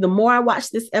seriously, the more I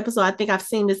watch this episode, I think I've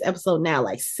seen this episode now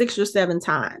like 6 or 7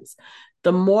 times.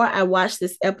 The more I watch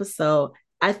this episode,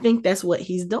 I think that's what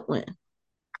he's doing.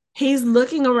 He's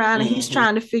looking around and he's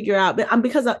trying to figure out, but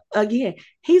because again,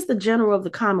 he's the general of the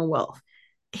Commonwealth.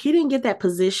 He didn't get that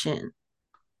position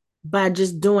by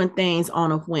just doing things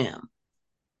on a whim.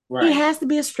 Right. He has to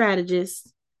be a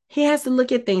strategist. He has to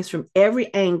look at things from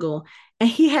every angle, and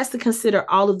he has to consider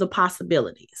all of the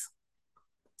possibilities.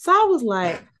 So I was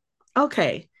like,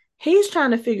 okay, he's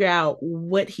trying to figure out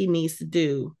what he needs to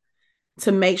do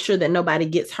to make sure that nobody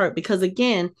gets hurt. Because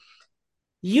again,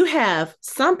 you have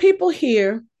some people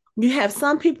here, you have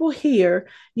some people here,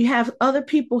 you have other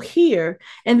people here,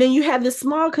 and then you have this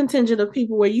small contingent of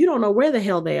people where you don't know where the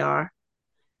hell they are.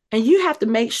 And you have to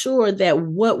make sure that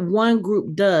what one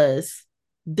group does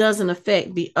doesn't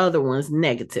affect the other ones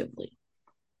negatively.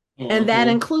 And that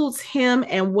includes him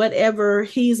and whatever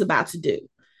he's about to do.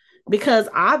 Because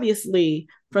obviously,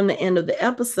 from the end of the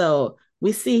episode,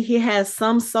 we see he has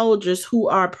some soldiers who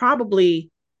are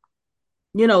probably,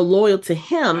 loyal to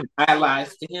him.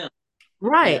 Allies to him.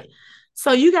 Right. Yeah.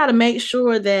 So you got to make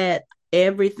sure that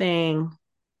everything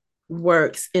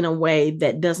works in a way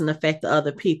that doesn't affect the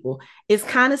other people. It's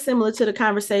kind of similar to the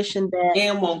conversation that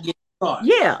and won't get caught.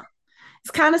 Yeah.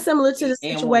 It's kind of similar to the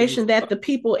situation that the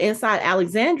people inside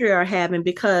Alexandria are having,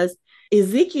 because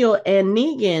Ezekiel and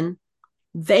Negan,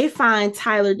 they find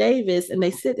Tyler Davis and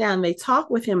they sit down and they talk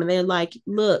with him and they're like,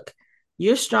 look,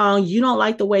 you're strong. You don't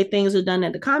like the way things are done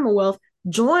at the Commonwealth.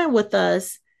 Join with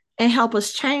us and help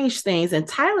us change things. And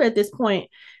Tyler at this point,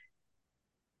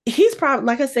 he's probably,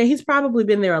 like I said, he's probably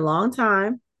been there a long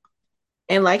time.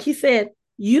 And like he said,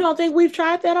 you don't think we've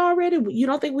tried that already? You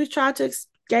don't think we've tried to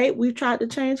escape? We've tried to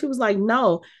change? He was like,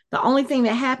 no, the only thing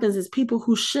that happens is people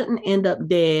who shouldn't end up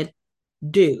dead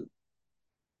do.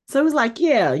 So it was like,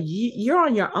 yeah, you're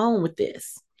on your own with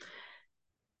this.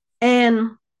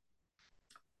 And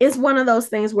it's one of those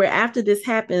things where after this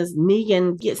happens,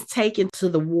 Negan gets taken to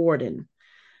the warden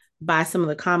by some of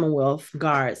the Commonwealth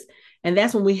guards. And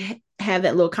that's when we have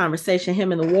that little conversation,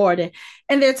 him and the warden,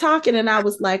 and they're talking. And I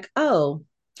was like, oh,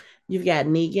 you've got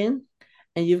Negan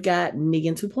and you've got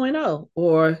Negan 2.0,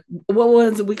 or what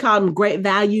was we call him? Great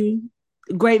value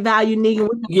Negan. Great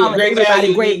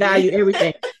value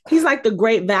everything. He's like the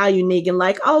great value Negan.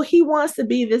 Like, oh, he wants to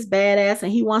be this badass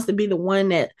and he wants to be the one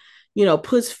that,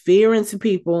 puts fear into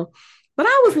people. But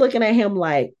I was looking at him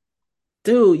like,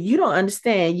 dude, you don't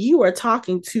understand. You are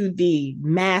talking to the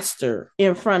master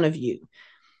in front of you.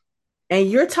 And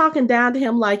you're talking down to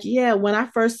him like, yeah, when I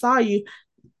first saw you,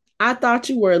 I thought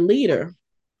you were a leader.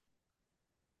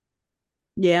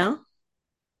 Yeah.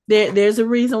 There's a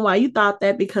reason why you thought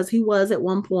that, because he was at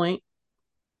one point.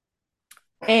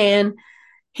 And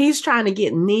He's trying to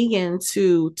get Negan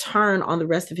to turn on the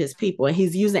rest of his people, and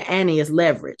he's using Annie as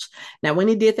leverage. Now, when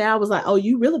he did that, I was like, "Oh,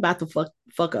 you really about to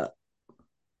fuck up?"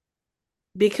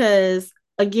 Because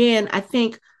again, I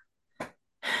think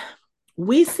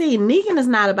we see Negan is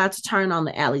not about to turn on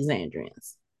the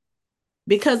Alexandrians,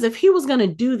 because if he was going to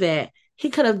do that, he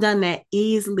could have done that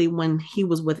easily when he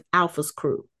was with Alpha's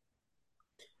crew.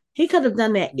 He could have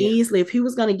done that easily if he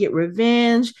was going to get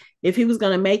revenge, if he was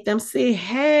going to make them see,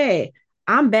 hey,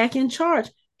 I'm back in charge.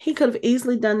 He could have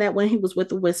easily done that when he was with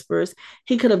the Whisperers.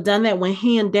 He could have done that when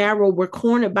he and Daryl were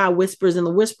cornered by Whisperers, and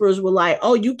the Whisperers were like,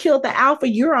 oh, you killed the Alpha,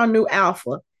 you're our new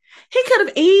Alpha. He could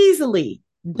have easily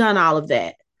done all of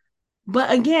that.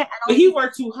 But again, but he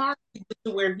worked too hard to get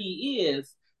to where he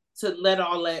is to let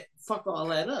all that fuck all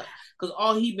that up. Because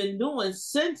all he been doing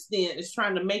since then is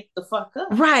trying to make the fuck up.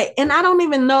 Right. And I don't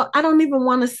even know, I don't even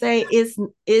want to say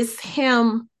it's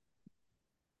him.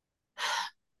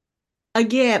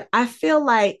 Again, I feel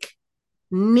like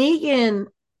Negan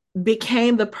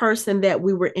became the person that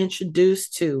we were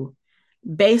introduced to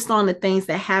based on the things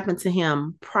that happened to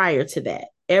him prior to that.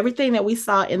 Everything that we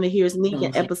saw in the Here's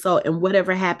Negan episode and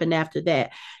whatever happened after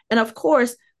that. And of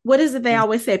course, what is it they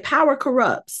always say? Power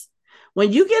corrupts.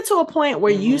 When you get to a point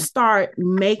where you start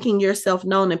making yourself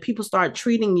known and people start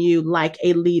treating you like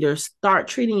a leader, start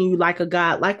treating you like a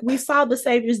god, like we saw the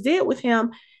Saviors did with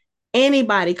him,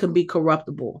 anybody can be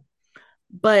corruptible.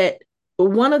 But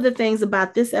one of the things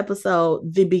about this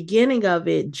episode, the beginning of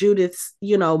it, Judith's,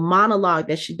 monologue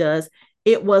that she does,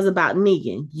 it was about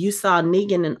Negan. You saw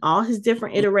Negan in all his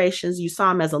different iterations. You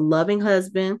saw him as a loving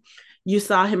husband. You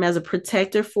saw him as a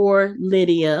protector for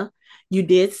Lydia. You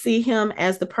did see him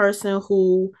as the person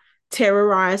who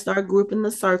terrorized our group in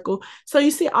the circle. So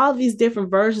you see all these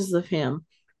different versions of him.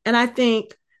 And I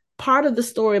think part of the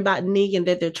story about Negan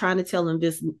that they're trying to tell in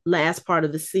this last part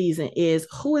of the season is,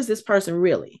 who is this person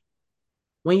really?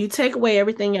 When you take away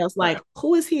everything else, like,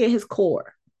 who is he at his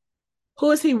core?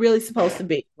 Who is he really supposed to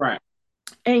be? Right.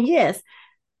 And yes,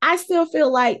 I still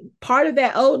feel like part of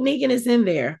that old Negan is in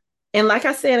there. And like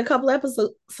I said a couple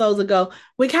episodes ago,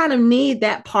 we kind of need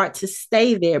that part to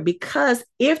stay there, because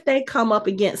if they come up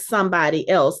against somebody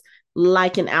else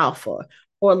like an Alpha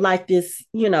or like this,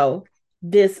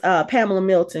 this Pamela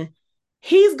Milton,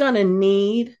 he's going to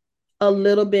need a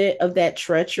little bit of that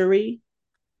treachery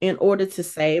in order to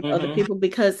save other people,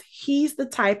 because he's the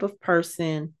type of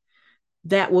person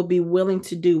that will be willing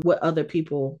to do what other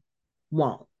people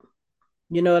want.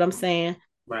 You know what I'm saying?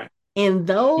 Right. In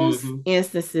those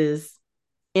instances,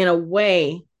 in a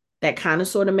way that kind of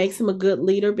sort of makes him a good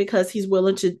leader, because he's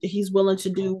willing to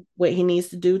do what he needs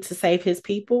to do to save his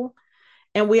people.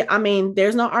 And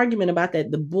there's no argument about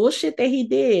that. The bullshit that he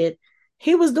did,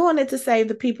 he was doing it to save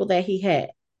the people that he had.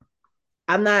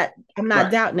 I'm not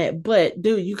doubting it, but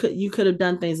dude, you could have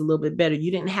done things a little bit better.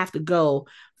 You didn't have to go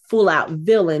full out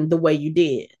villain the way you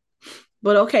did.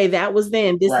 But okay, that was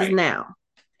then. This is now.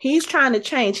 He's trying to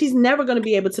change. He's never going to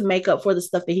be able to make up for the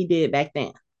stuff that he did back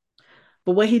then.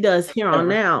 But what he does here on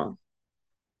now,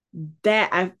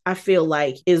 that I feel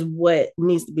like is what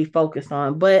needs to be focused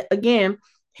on. But again,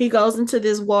 he goes into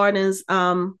this warden's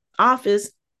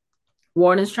office.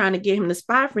 Warden's trying to get him to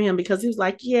spy for him, because he was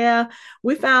like, yeah,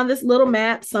 we found this little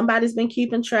map. Somebody's been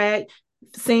keeping track.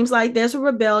 Seems like there's a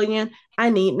rebellion. I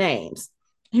need names.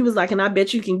 He was like, and I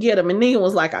bet you can get them. And Negan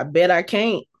was like, I bet I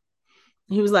can't.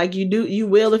 He was like, you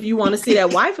will if you want to see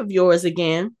that wife of yours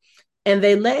again. And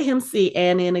they let him see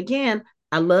Annie. And again,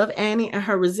 I love Annie and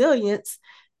her resilience,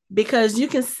 because you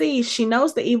can see she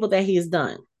knows the evil that he's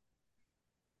done.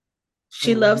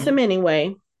 She loves him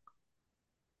anyway.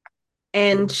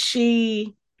 And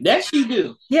she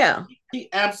do. Yeah. She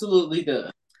absolutely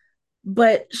does.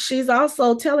 But she's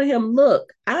also telling him,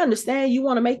 look, I understand you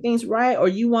want to make things right or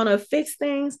you want to fix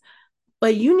things,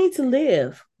 but you need to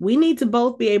live. We need to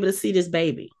both be able to see this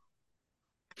baby.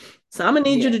 So I'm going to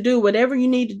need you to do whatever you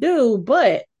need to do,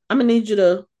 but I'm going to need you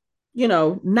to,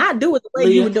 not do it the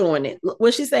way you were doing it.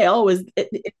 What she said,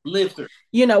 live through.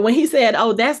 When he said,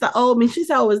 oh, that's the old me, she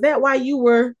said, oh, is that why you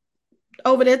were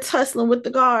over there tussling with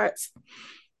the guards?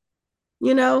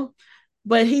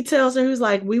 But he tells her, he's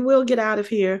like, we will get out of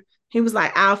here. He was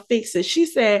like, I'll fix it. She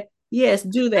said, yes,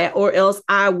 do that, or else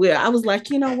I will. I was like,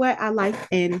 you know what? I like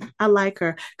Annie. I like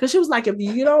her. Because she was like, if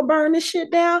you don't burn this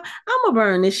shit down, I'm going to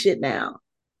burn this shit down.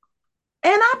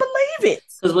 And I believe it.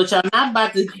 Because what y'all not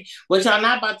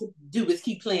about to do is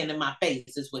keep playing in my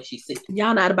face, is what she said.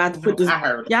 Y'all not about to put this. I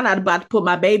heard. Y'all not about to put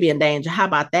my baby in danger. How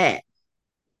about that?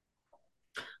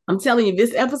 I'm telling you,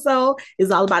 this episode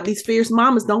is all about these fierce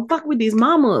mamas. Don't fuck with these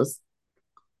mamas.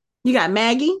 You got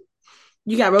Maggie,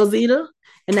 you got Rosita,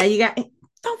 and now you got,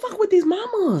 don't fuck with these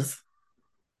mamas.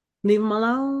 Leave him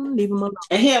alone. Leave him alone.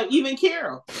 And hell, even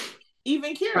Carol,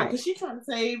 Right. because she's trying to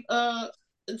save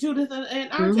Judith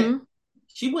and RJ. Mm-hmm.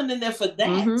 She went in there for that,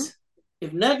 Mm-hmm.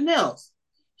 if nothing else.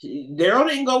 Daryl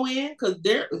didn't go in because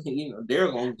Daryl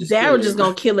gonna just kill Daryl just gonna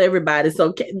everybody. kill everybody.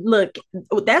 So look,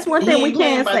 that's one thing He we ain't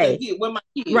playing can about that say. kid. Where my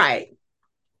kid? Right.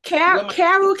 Where my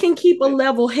Carol can keep a kid?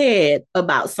 level head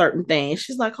about certain things.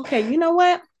 She's like, okay, you know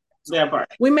what? That part.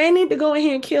 We may need to go in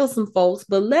here and kill some folks,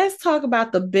 but let's talk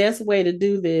about the best way to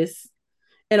do this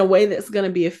in a way that's going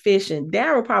to be efficient.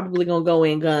 Daryl probably going to go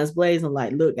in guns blazing,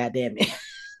 like, look, goddamn it.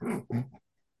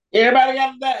 Everybody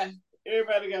got to die.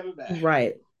 Everybody got to die.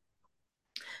 Right.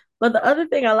 But the other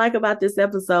thing I like about this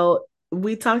episode,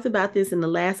 we talked about this in the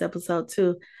last episode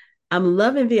too. I'm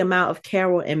loving the amount of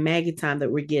Carol and Maggie time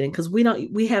that we're getting because we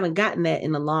haven't gotten that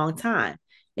in a long time.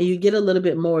 And you get a little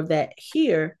bit more of that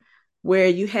here where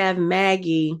you have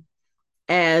Maggie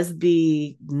as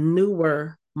the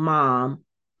newer mom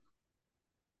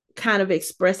kind of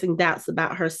expressing doubts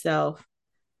about herself.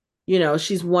 You know,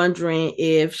 she's wondering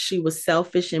if she was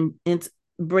selfish in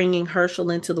bringing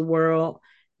Herschel into the world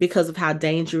because of how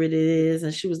dangerous it is.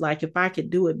 And she was like, if I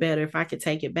could do it better, if I could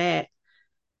take it back,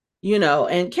 you know.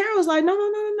 And Carol's like, no, no,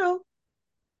 no, no, no.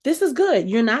 This is good.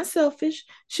 You're not selfish.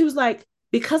 She was like,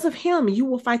 because of him, you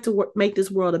will fight to make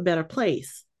this world a better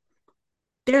place.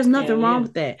 There's Hell nothing wrong yeah.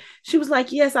 with that. She was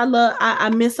like, yes, I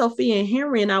miss Sophia and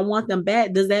Henry and I want them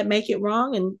back. Does that make it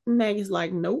wrong? And Maggie's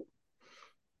like, nope.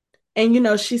 And, you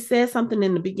know, she said something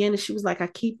in the beginning. She was like, I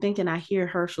keep thinking I hear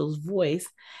Herschel's voice.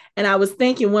 And I was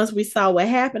thinking once we saw what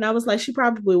happened, I was like, she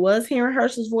probably was hearing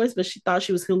Herschel's voice, but she thought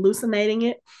she was hallucinating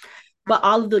it. But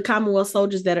all of the Commonwealth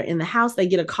soldiers that are in the house, they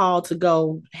get a call to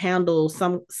go handle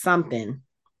something.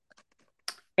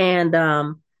 And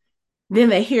then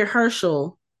they hear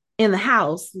Herschel in the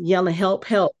house yelling, help,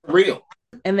 help. Real.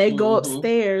 And they go Mm-hmm.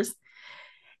 upstairs.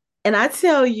 And I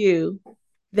tell you,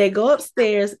 they go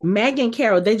upstairs. Maggie and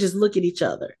Carol, they just look at each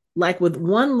other. Like with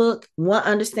one look, one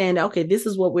understanding, okay, this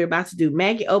is what we're about to do.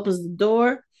 Maggie opens the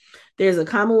door. There's a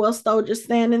Commonwealth soldier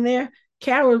standing there.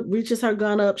 Carol reaches her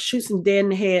gun up, shoots him dead in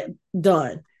the head.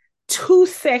 Done. 2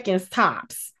 seconds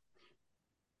tops.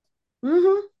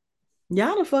 Mm-hmm.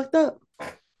 Y'all done fucked up.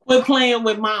 Quit playing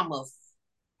with mamas.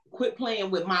 Quit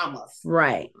playing with mamas.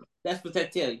 Right. That's what they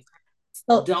tell you.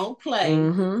 So, don't play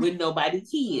with nobody's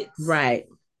kids. Right.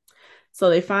 So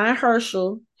they find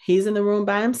Herschel. He's in the room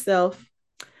by himself,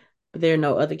 but there are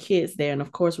no other kids there. And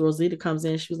of course, Rosita comes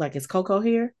in. She was like, is Coco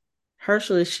here?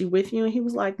 Herschel, is she with you? And he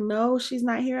was like, no, she's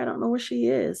not here. I don't know where she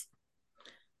is.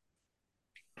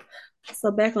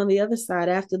 So back on the other side,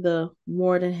 after the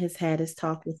warden has had his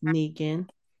talk with Negan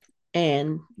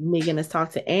and Negan has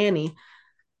talked to Annie,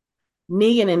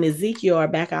 Negan and Ezekiel are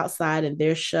back outside and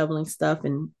they're shoveling stuff.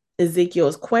 And Ezekiel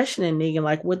is questioning Negan,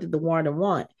 like, what did the warden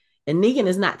want? And Negan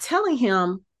is not telling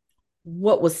him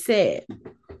what was said.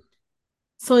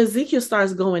 So Ezekiel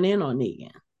starts going in on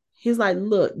Negan. He's like,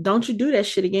 look, don't you do that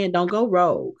shit again. Don't go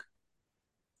rogue.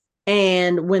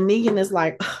 And when Negan is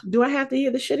like, do I have to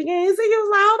hear the shit again? Ezekiel's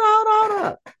like, hold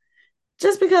on.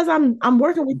 Just because I'm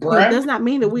working with you does not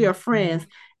mean that we are friends.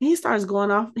 And he starts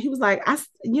going off. He was like, I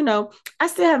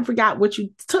still haven't forgot what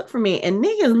you took from me. And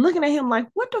Negan's looking at him like,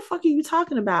 what the fuck are you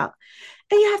talking about?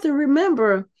 And you have to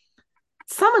remember,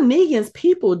 some of Negan's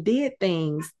people did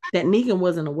things that Negan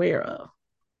wasn't aware of.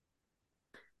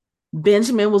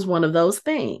 Benjamin was one of those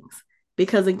things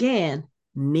because again,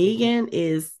 Negan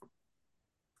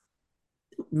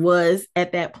was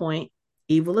at that point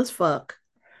evil as fuck,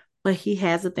 but he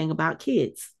has a thing about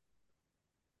kids.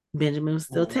 Benjamin was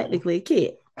still technically a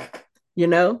kid, you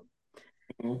know?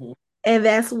 Mm-hmm. And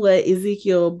that's what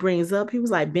Ezekiel brings up. He was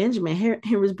like, Benjamin,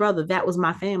 Henry's brother, that was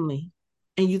my family.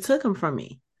 And you took him from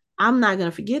me. I'm not going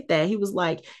to forget that. He was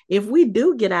like, if we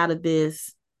do get out of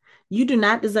this, you do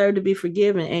not deserve to be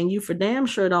forgiven. And you for damn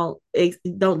sure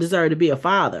don't deserve to be a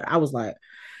father. I was like,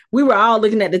 we were all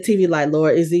looking at the TV like,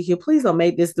 Lord Ezekiel, please don't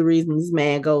make this the reason this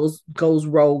man goes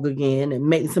rogue again and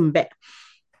makes him back.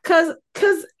 Cause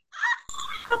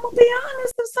I'm gonna be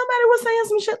honest, if somebody was saying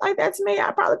some shit like that to me,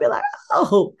 I'd probably be like,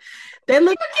 oh, they're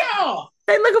looking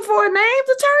for a name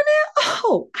to turn in.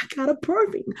 Oh, I got a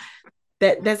perfect.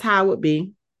 That's how it would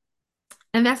be.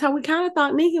 And that's how we kind of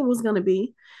thought Negan was gonna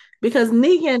be. Because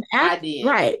Negan,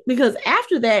 right? Because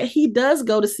after that, he does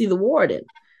go to see the warden.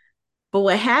 But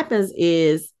what happens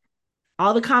is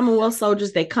all the Commonwealth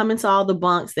soldiers, they come into all the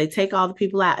bunks, they take all the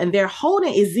people out, and they're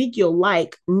holding Ezekiel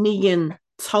like Negan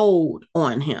told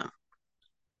on him.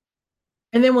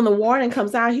 And then when the warden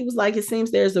comes out, he was like, it seems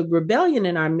there's a rebellion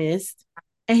in our midst.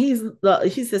 And he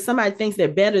says, somebody thinks they're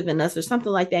better than us or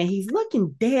something like that. And he's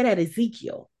looking dead at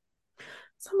Ezekiel.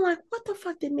 So I'm like, what the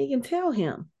fuck did Negan tell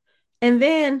him? And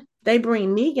then they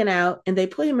bring Negan out and they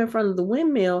put him in front of the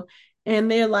windmill.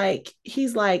 And they're like,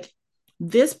 he's like,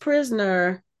 this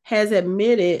prisoner has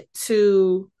admitted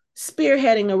to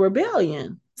spearheading a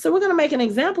rebellion. So we're going to make an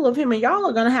example of him and y'all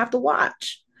are going to have to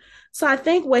watch. So I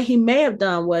think what he may have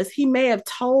done was he may have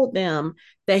told them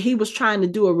that he was trying to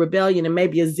do a rebellion and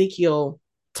maybe Ezekiel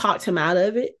talked him out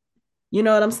of it. You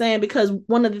know what I'm saying? Because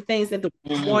one of the things that the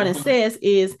warden says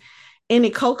is any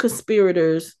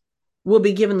co-conspirators will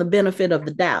be given the benefit of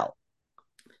the doubt.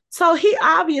 So he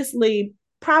obviously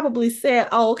probably said,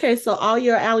 oh, okay, so all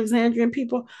your Alexandrian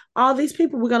people, all these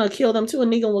people, we're going to kill them too.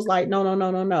 And Negan was like, no, no,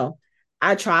 no, no, no.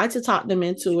 I tried to talk them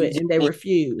into it and they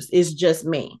refused. It's just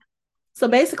me. So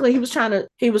basically he was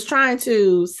trying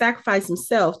to sacrifice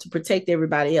himself to protect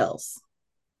everybody else.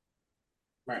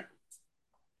 Right.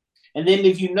 And then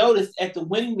if you notice at the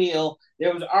windmill,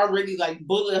 there was already like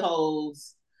bullet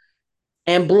holes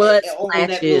and blood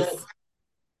splashes.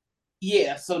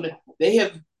 Yeah, so they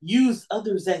have used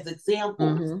others as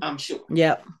examples, I'm sure.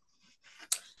 Yep.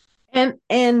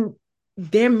 And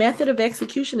their method of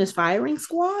execution is firing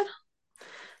squad.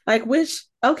 Like, which,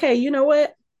 okay, you know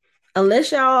what?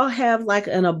 Unless y'all have like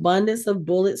an abundance of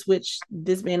bullets, which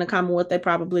this being a Commonwealth, they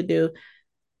probably do,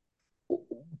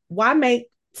 why make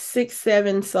 6,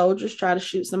 7 soldiers try to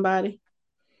shoot somebody?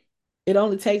 It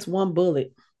only takes one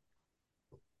bullet.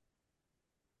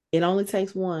 It only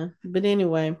takes one. But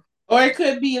anyway. Or it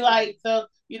could be like, so,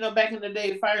 back in the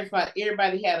day, firing squad,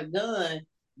 everybody had a gun,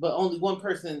 but only one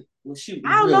person was shooting.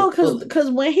 I don't know, because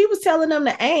when he was telling them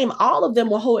to aim, all of them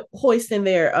were hoisting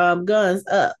their guns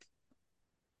up.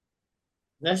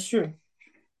 That's true.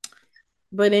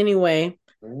 But anyway,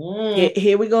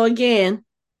 here we go again.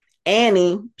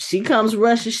 Annie, she comes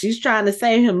rushing. She's trying to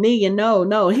save him. Negan,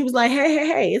 no. He was like,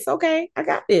 hey, it's okay. I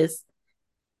got this.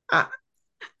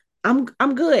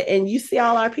 I'm good. And you see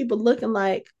all our people looking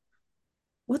like,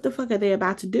 what the fuck are they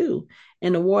about to do?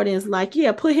 And the warden's like,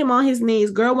 yeah, put him on his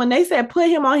knees. Girl, when they said put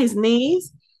him on his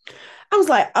knees, I was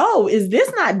like, oh, is this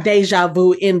not deja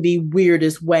vu in the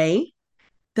weirdest way?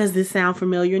 Does this sound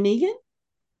familiar, Negan?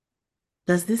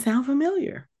 Does this sound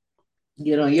familiar?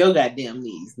 Get on your goddamn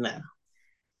knees now.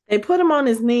 They put him on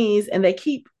his knees and they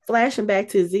keep flashing back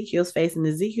to Ezekiel's face, and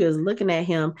Ezekiel is looking at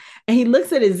him, and he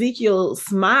looks at Ezekiel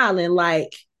smiling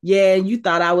like, yeah, you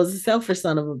thought I was a selfish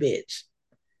son of a bitch.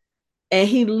 And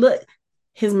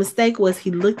his mistake was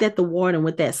he looked at the warden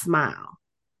with that smile.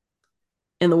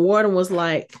 And the warden was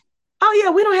like, oh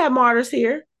yeah, we don't have martyrs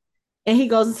here. And he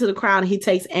goes into the crowd and he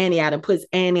takes Annie out and puts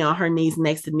Annie on her knees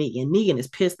next to Negan. Negan is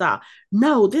pissed off.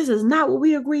 No, this is not what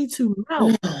we agreed to.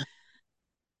 No.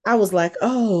 I was like,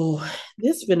 oh,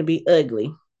 this is going to be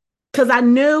ugly. Because I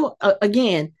knew,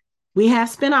 again, we have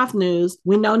spinoff news.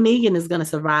 We know Negan is going to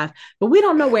survive, but we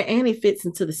don't know where Annie fits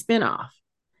into the spinoff.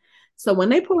 So when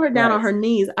they put her down on her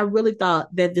knees, I really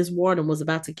thought that this warden was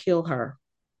about to kill her.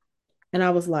 And I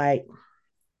was like,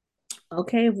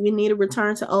 okay, if we need a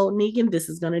return to old Negan, this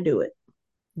is going to do it.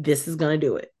 This is going to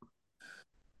do it.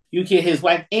 You kill his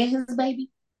wife and his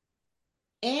baby?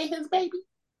 And his baby?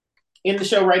 In the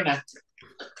show right now.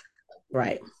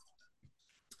 Right.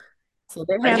 So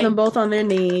they have them both on their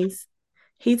knees.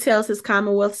 He tells his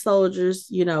Commonwealth soldiers,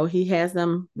 he has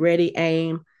them ready,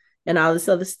 aim, and all this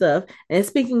other stuff. And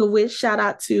speaking of which, shout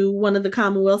out to one of the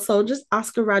Commonwealth soldiers,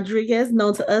 Oscar Rodriguez,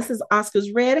 known to us as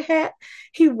Oscar's Red Hat.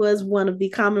 He was one of the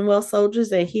Commonwealth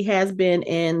soldiers, and he has been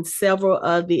in several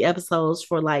of the episodes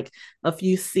for like a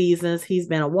few seasons. He's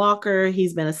been a walker,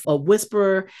 he's been a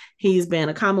whisperer, he's been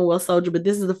a Commonwealth soldier, but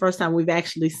this is the first time we've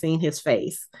actually seen his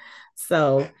face.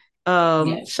 So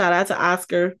shout out to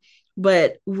Oscar.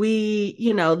 But we,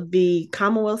 the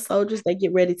Commonwealth soldiers, they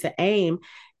get ready to aim.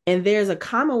 And there's a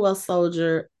Commonwealth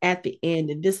soldier at the end.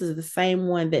 And this is the same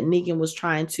one that Negan was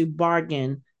trying to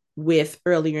bargain with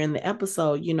earlier in the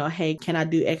episode. Hey, can I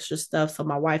do extra stuff so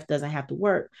my wife doesn't have to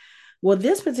work? Well,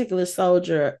 this particular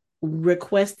soldier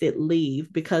requested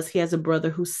leave because he has a brother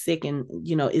who's sick and,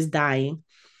 is dying.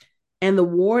 And the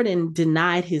warden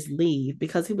denied his leave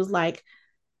because he was like,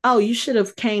 oh, you should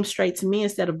have came straight to me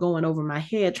instead of going over my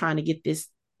head trying to get this,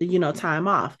 time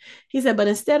off. He said, but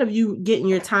instead of you getting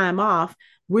your time off,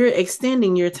 we're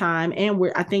extending your time. And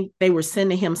I think they were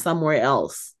sending him somewhere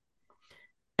else.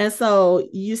 And so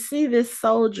you see this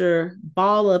soldier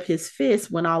ball up his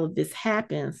fist when all of this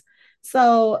happens.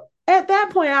 So at that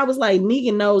point, I was like,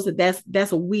 Negan knows that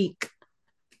that's a weak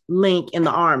link in the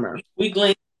armor. Weak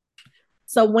link.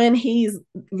 So when he's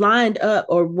lined up,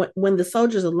 or when the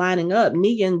soldiers are lining up,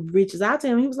 Negan reaches out to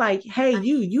him. He was like, hey,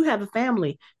 you have a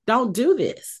family. Don't do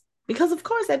this. Because, of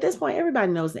course, at this point,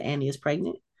 everybody knows that Annie is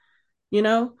pregnant.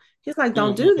 He's like,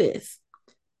 don't do this.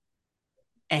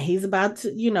 and he's about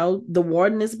to, the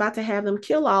warden is about to have them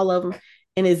kill all of them.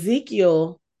 And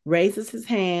Ezekiel raises his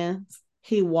hands.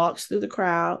 He walks through the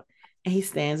crowd and he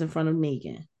stands in front of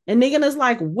Negan. And Negan is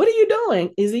like, "What are you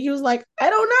doing?" Ezekiel's like, "I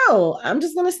don't know. I'm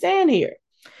just going to stand here."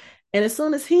 And as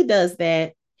soon as he does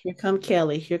that, here come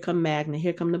Kelly, here come Magna,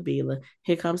 here come Nabila,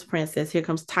 here comes Princess, here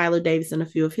comes Tyler Davis and a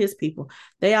few of his people.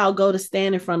 They all go to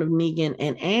stand in front of Negan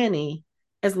and Annie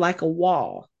as like a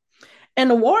wall. And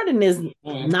the warden is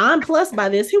nonplussed by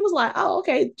this. He was like, "Oh,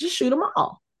 okay, just shoot them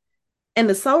all." And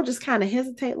the soldiers kind of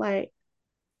hesitate, like,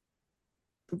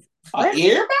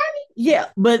 everybody? Yeah,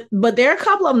 but there are a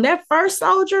couple of them. That first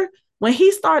soldier, when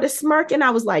he started smirking,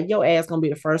 I was like, "Your ass gonna be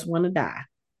the first one to die."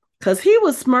 Because he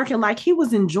was smirking like he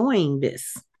was enjoying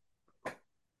this.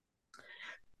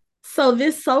 So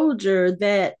this soldier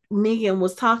that Negan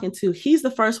was talking to, he's the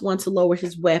first one to lower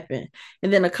his weapon.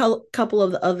 And then a couple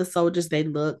of the other soldiers, they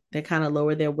kind of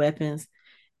lower their weapons.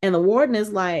 And the warden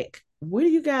is like, "What are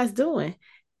you guys doing?"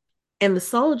 And the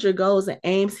soldier goes and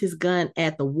aims his gun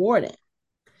at the warden.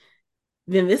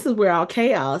 Then this is where all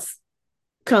chaos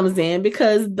comes in,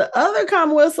 because the other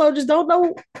Commonwealth soldiers don't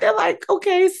know. They're like,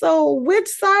 "Okay, so which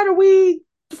side are we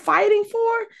fighting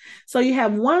for?" So you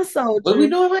have one soldier. What are we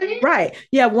doing right here? Right.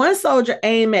 You have one soldier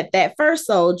aim at that first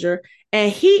soldier,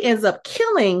 and he ends up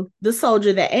killing the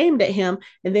soldier that aimed at him.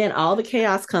 And then all the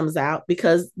chaos comes out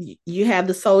because you have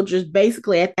the soldiers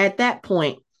basically at that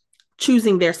point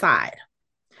choosing their side.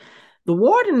 The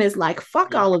warden is like,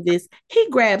 "Fuck all of this." He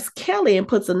grabs Kelly and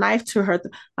puts a knife to her.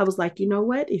 I was like, you know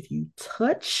what? If you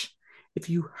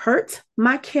hurt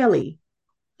my Kelly,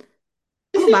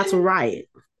 I'm about to riot.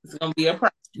 It's going to be a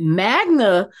problem.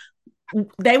 Magna,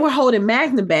 they were holding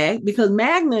Magna back because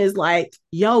Magna is like,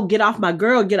 "Yo, get off my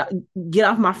girl, get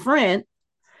off my friend."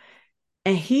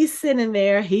 And he's sitting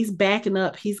there, he's backing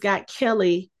up. He's got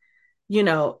Kelly, in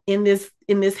this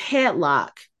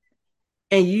headlock.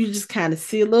 And you just kind of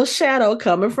see a little shadow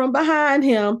coming from behind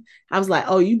him. I was like,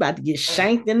 "Oh, you about to get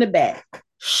shanked in the back."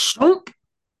 Shunk.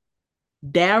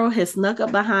 Daryl has snuck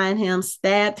up behind him,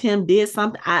 stabbed him, did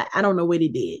something. I don't know what he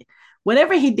did.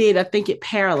 Whatever he did, I think it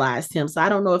paralyzed him. So I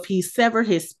don't know if he severed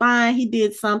his spine, he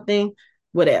did something,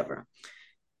 whatever.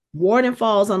 Warden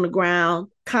falls on the ground.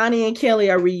 Connie and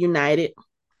Kelly are reunited.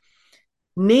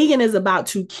 Negan is about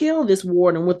to kill this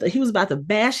warden he was about to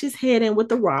bash his head in with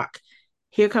the rock.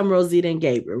 Here come Rosita and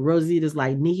Gabriel. Rosita's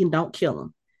like, "Negan, don't kill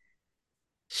him."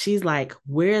 She's like,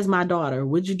 "Where's my daughter?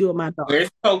 What'd you do with my daughter?" Where's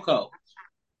Coco?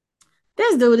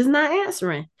 This dude is not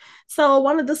answering. So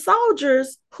one of the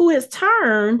soldiers who has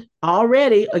turned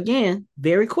already, again,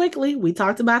 very quickly, we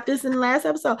talked about this in the last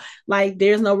episode, like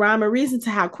there's no rhyme or reason to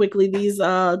how quickly these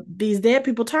dead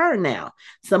people turn now.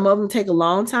 Some of them take a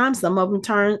long time, some of them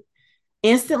turn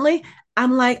instantly.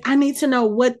 I'm like, I need to know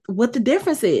what the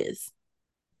difference is.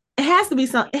 It has to be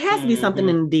something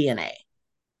in the DNA.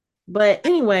 But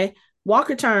anyway,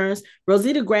 Walker turns,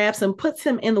 Rosita grabs him, puts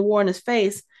him in the warden's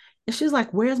face, and she's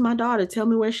like, "Where's my daughter? Tell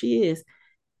me where she is."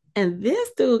 And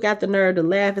this dude got the nerve to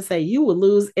laugh and say, "You will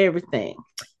lose everything.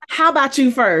 How about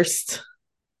you first?"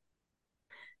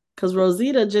 Because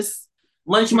Rosita just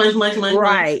munch,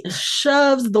 right,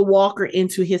 shoves the walker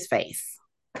into his face.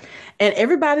 And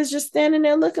everybody's just standing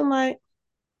there looking like,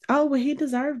 "Oh, well, he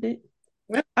deserved it."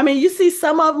 I mean, you see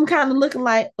some of them kind of looking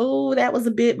like, "Oh, that was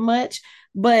a bit much."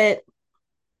 But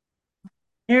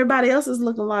everybody else is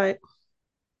looking like,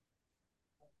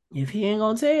 if he ain't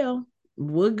gonna tell,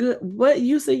 what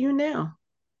use are you now?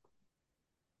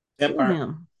 That part.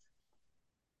 Him.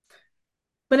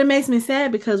 But it makes me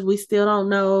sad because we still don't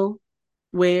know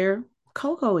where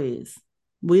Coco is.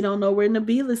 We don't know where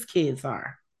Nabila's kids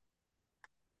are.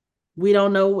 We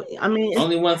don't know. I mean,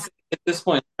 only one at this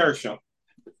point, Herschel.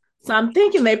 So I'm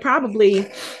thinking they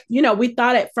probably, we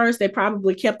thought at first they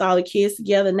probably kept all the kids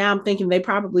together. Now I'm thinking they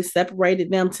probably separated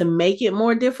them to make it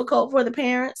more difficult for the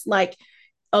parents. Like,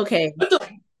 okay.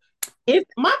 If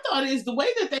my thought is the way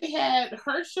that they had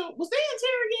Herschel, was they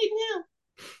interrogating him?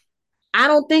 I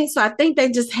don't think so. I think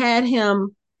they just had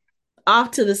him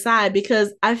off to the side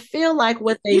because I feel like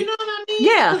what they, you know what I mean?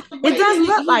 Yeah, it does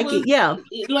look like it. Yeah.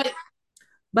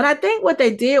 But I think what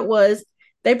they did was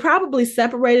they probably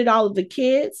separated all of the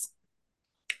kids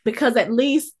because at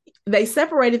least they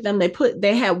separated them.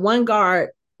 They had one guard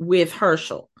with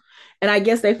Herschel. And I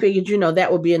guess they figured,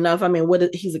 that would be enough. I mean,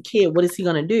 he's a kid. What is he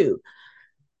going to do?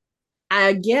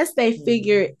 I guess they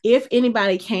figured if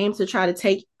anybody came to try to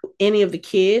take any of the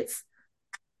kids,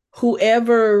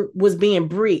 whoever was being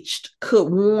breached could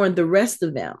warn the rest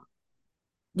of them.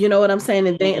 You know what I'm saying?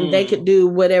 And they could do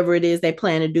whatever it is they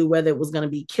plan to do, whether it was going to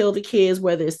be kill the kids,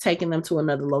 whether it's taking them to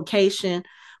another location,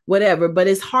 whatever. But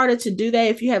it's harder to do that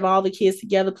if you have all the kids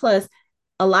together. Plus,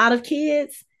 a lot of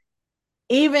kids,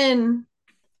 even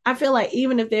I feel like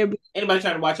even if they're Anybody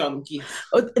trying to watch all them kids?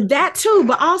 that too,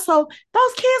 but also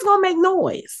those kids gonna make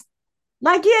noise.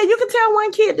 Like, yeah, you can tell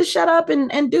one kid to shut up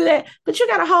and do that, but you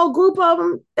got a whole group of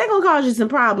them, they're gonna cause you some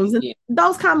problems. And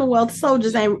those Commonwealth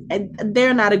soldiers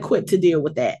they're not equipped to deal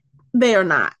with that. They are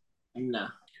not. No.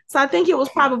 So I think it was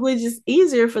probably just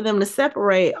easier for them to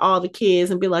separate all the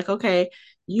kids and be like, okay,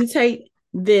 you take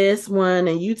this one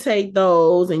and you take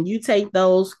those and you take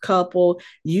those couple,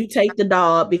 you take the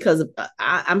dog, because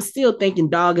I'm still thinking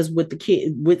dog is with the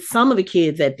kid, with some of the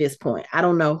kids at this point. I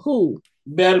don't know who.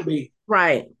 Better be.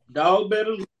 Right. Dog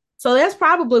better. So that's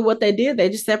probably what they did. They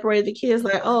just separated the kids.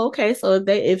 Like, oh, okay. So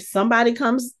if somebody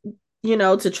comes,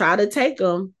 to try to take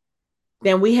them,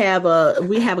 then we have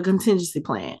a contingency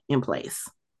plan in place.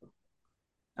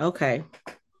 Okay,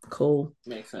 cool.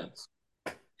 Makes sense.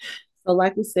 So,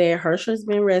 like we said, Herschel's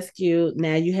been rescued.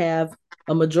 Now you have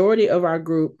a majority of our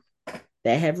group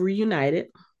that have reunited.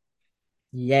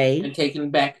 Yay! And taken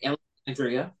back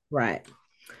Alexandria. Right.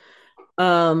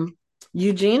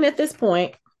 Eugene at this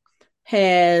point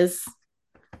has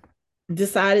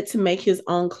decided to make his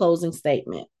own closing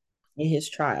statement in his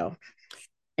trial.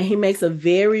 And he makes a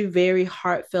very, very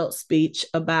heartfelt speech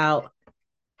about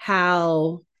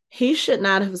how he should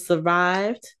not have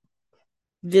survived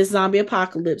this zombie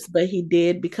apocalypse, but he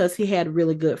did because he had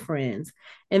really good friends.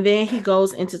 And then he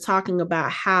goes into talking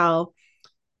about how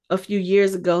a few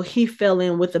years ago he fell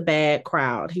in with a bad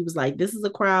crowd. He was like, this is a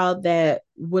crowd that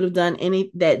would have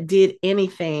that did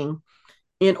anything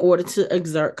in order to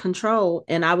exert control.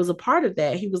 And I was a part of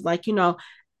that. He was like,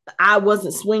 I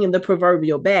wasn't swinging the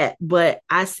proverbial bat, but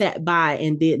I sat by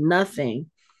and did nothing,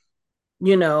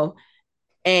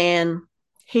 and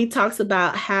he talks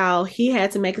about how he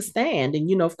had to make a stand.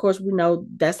 And, of course, we know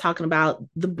that's talking about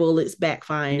the bullets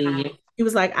backfiring. Mm-hmm. He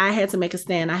was like, I had to make a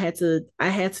stand. I had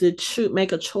to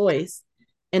make a choice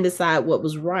and decide what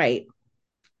was right.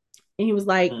 And he was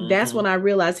like, that's when I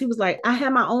realized, he was like, I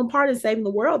had my own part in saving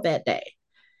the world that day.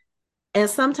 And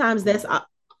sometimes that's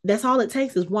all it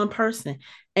takes is one person.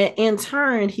 And in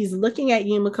turn, he's looking at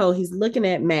Yumiko, he's looking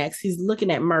at Max, he's looking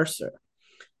at Mercer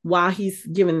while he's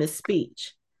giving this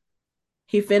speech.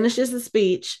 He finishes the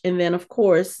speech, and then, of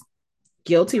course,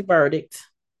 guilty verdict.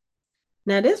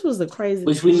 Now, this was the crazy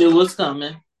which we knew was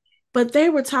coming. But they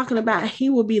were talking about he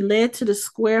will be led to the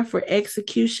square for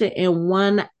execution in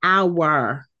 1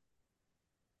 hour.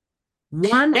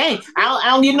 Dang, I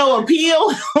don't get no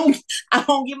appeal. I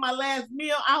don't get my last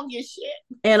meal. I don't get shit.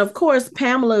 And of course,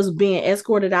 Pamela's being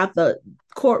escorted out the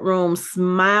courtroom,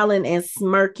 smiling and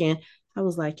smirking. I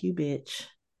was like, you bitch.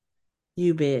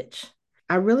 You bitch.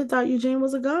 I really thought Eugene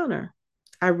was a goner.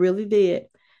 I really did.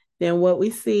 Then what we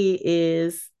see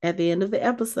is at the end of the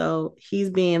episode, he's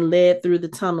being led through the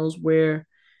tunnels where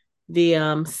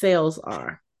the cells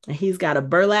are. And he's got a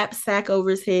burlap sack over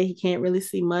his head. He can't really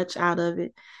see much out of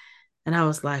it. And I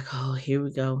was like, oh, here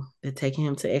we go. They're taking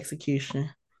him to execution.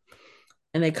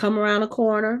 And they come around a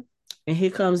corner, and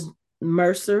here comes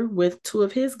Mercer with 2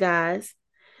 of his guys.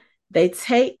 They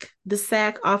take the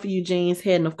sack off of Eugene's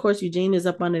head. And of course, Eugene is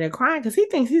up under there crying because he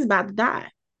thinks he's about to die.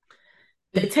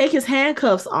 They take his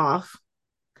handcuffs off.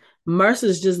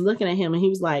 Mercer's just looking at him, and he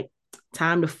was like,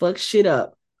 time to fuck shit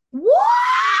up. What?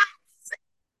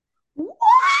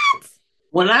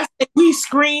 When I say we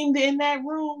screamed in that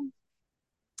room,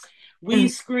 we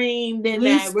screamed in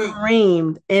that room.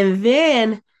 Screamed. And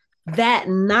then that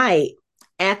night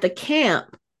at the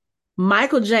camp,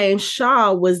 Michael James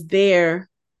Shaw was there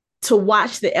to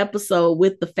watch the episode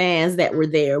with the fans that were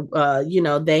there.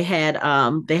 They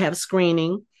have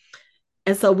screening.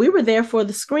 And so we were there for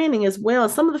the screening as well.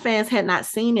 Some of the fans had not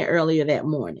seen it earlier that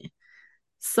morning.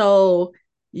 So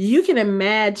you can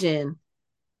imagine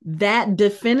that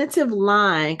definitive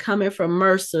line coming from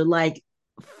Mercer, like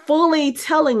fully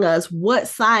telling us what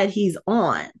side he's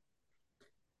on.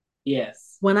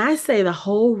 Yes. When I say the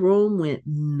whole room went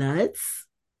nuts,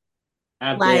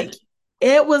 I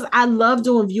love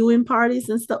doing viewing parties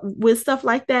and stuff with stuff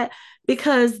like that,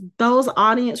 because those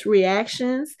audience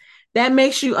reactions, that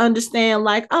makes you understand,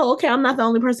 like, oh, okay, I'm not the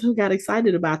only person who got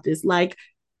excited about this, like,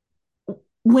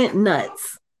 went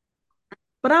nuts.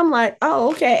 But I'm like,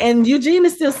 oh, okay. And Eugene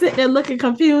is still sitting there looking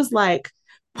confused, like,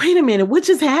 wait a minute, what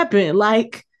just happened?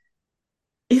 Like,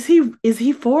 is he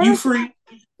for you us? Free?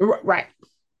 Right.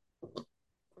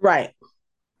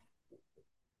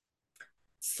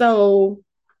 So,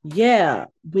 yeah,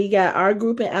 we got our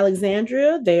group in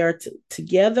Alexandria. They are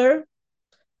together.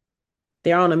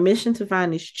 They're on a mission to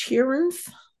find these Chirins.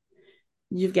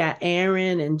 You've got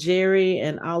Aaron and Jerry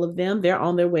and all of them. They're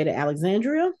on their way to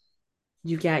Alexandria.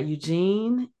 You got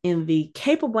Eugene in the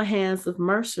capable hands of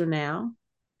Mercer now.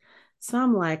 So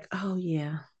I'm like, oh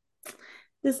yeah,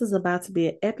 this is about to be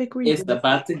an epic It's reunion.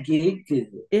 about to get good.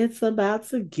 It's about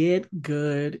to get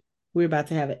good. We're about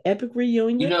to have an epic You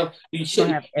reunion. know, We're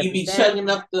gonna have you epic be dance. chugging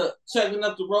up the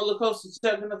roller coaster,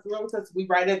 chugging up the roller coaster. We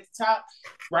right at the top,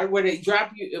 right where they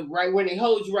drop you, right where they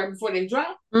hold you, right before they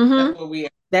drop. Mm-hmm. That's where we are.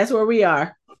 That's where we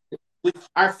are. With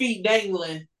our feet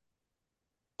dangling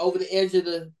over the edge of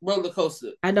the roller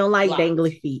coaster I don't like block.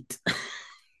 dangly feet.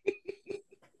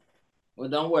 Well,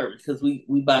 don't worry, because we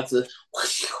about to.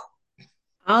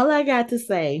 All I got to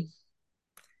say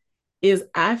is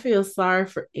I feel sorry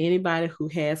for anybody who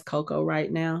has Coco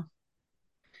right now.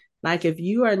 Like if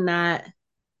you are not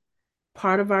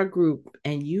part of our group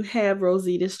and you have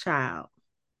Rosita's child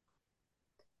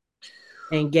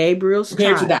and Gabriel's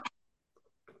Prepare to child, die.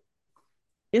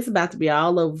 it's about to be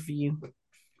all over for you.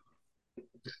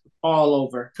 All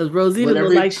over. Because Rosita Whatever,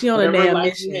 look like she on a whatever damn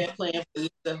life you mission. had planned for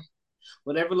yourself,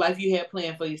 whatever life you had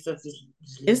planned for yourself, just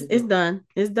It's done.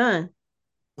 It's done.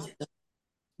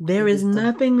 There it is is done.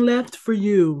 nothing left for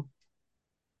you.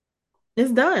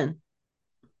 It's done.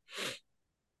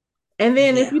 And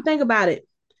then if Yeah. you think about it,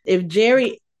 if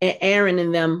Jerry and Aaron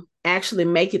and them actually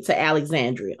make it to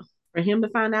Alexandria, for him to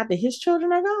find out that his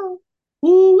children are gone.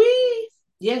 Ooh-wee.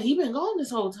 Yeah, he been gone this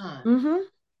whole time. Mm-hmm.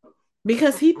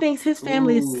 Because he thinks his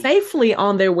family is Ooh. safely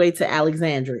on their way to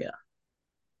Alexandria.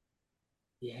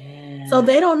 Yeah. So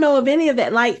they don't know of any of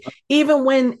that. Like even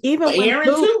when Aaron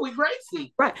Luke, too with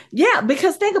Gracie. right? Yeah,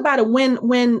 because think about it.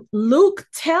 When Luke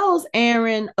tells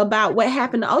Aaron about what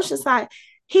happened to Oceanside,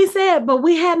 he said, "But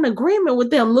we had an agreement with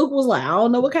them." Luke was like, "I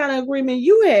don't know what kind of agreement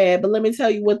you had, but let me tell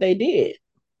you what they did."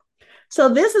 So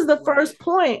this is the first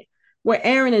point where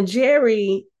Aaron and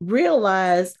Jerry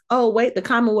realized, "Oh wait, the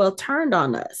Commonwealth turned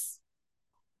on us."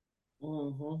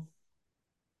 Mm-hmm.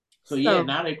 So yeah, So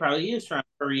now they probably is trying to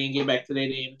hurry and get back to their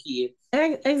damn kids.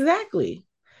 exactly.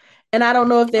 And I don't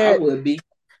know if I they're would be.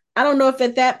 I don't know if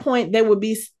at that point they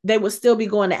would still be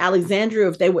going to Alexandria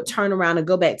if they would turn around and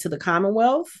go back to the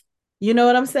Commonwealth. You know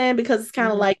what I'm saying? Because it's kind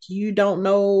of Mm-hmm. like you don't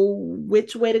know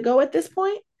which way to go at this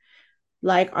point.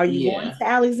 Like, are you going Yeah. to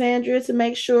Alexandria to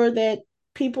make sure that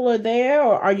people are there,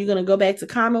 or are you going to go back to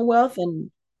Commonwealth?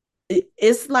 And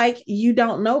it's like you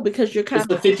don't know because you're It's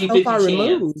kind a of so 50-50 far chance.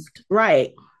 removed,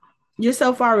 right? You're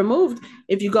so far removed.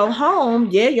 If you go home,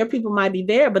 yeah, your people might be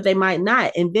there, but they might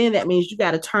not. And then that means you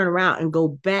got to turn around and go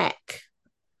back.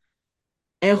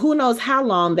 And who knows how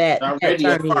long that Already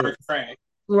a journey far is. track.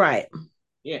 Right.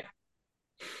 Yeah.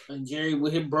 And Jerry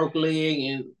with his broke leg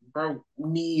and broke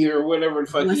knee or whatever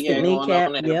the fuck he Busted had going kneecap.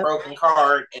 on and a Yep. broken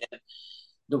card and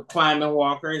the climbing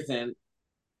walkers and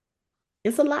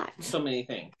It's a lot. so many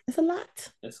things. It's a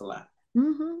lot. It's a lot.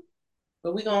 Mm-hmm.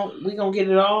 But we gonna get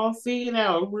it all figured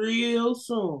out real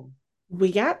soon.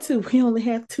 We got to. We only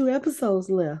have 2 episodes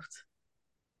left.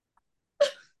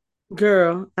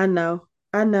 Girl, I know.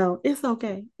 I know. It's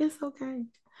okay. It's okay.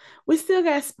 We still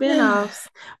got spinoffs,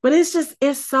 but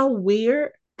it's so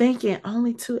weird thinking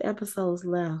only 2 episodes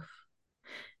left.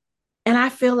 And I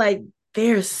feel like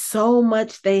there's so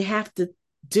much they have to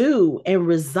do and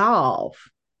resolve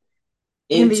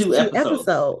in In these two two episodes.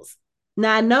 episodes.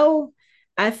 Now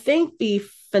I think the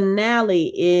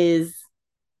finale is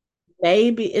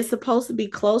maybe it's supposed to be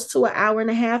close to an hour and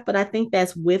a half, but I think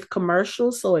that's with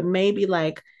commercials. So it may be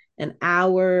like an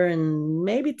hour and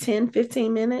maybe 10,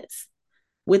 15 minutes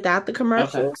without the Okay.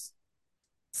 commercials.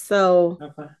 So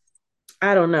Okay.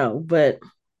 I don't know, but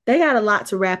they got a lot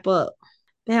to wrap up.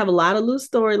 They have a lot of loose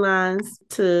storylines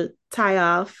to tie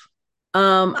off.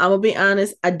 I'm gonna be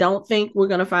honest. I don't think we're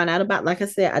gonna find out about. Like I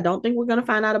said, I don't think we're gonna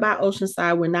find out about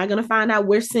Oceanside. We're not gonna find out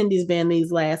where Cindy's been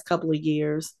these last couple of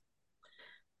years.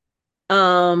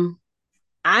 Um,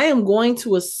 I am going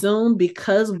to assume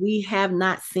because we have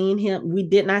not seen him, we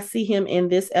did not see him in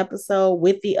this episode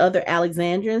with the other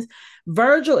Alexandrians.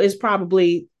 Virgil is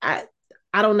probably I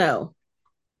don't know.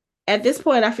 At this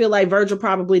point, I feel like Virgil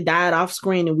probably died off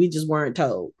screen and we just weren't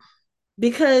told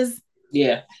because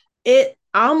Yeah. it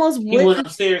almost He went wouldn't.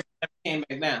 upstairs and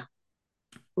came back down.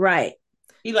 Right.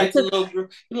 He liked the little girl.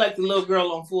 He liked the little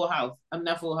girl on Full House. I'm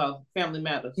not Full House. Family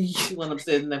Matters. He went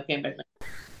upstairs and never came back down.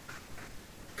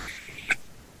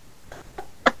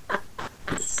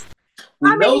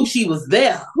 We know she was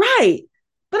there. Right.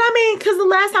 But I mean, because the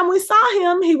last time we saw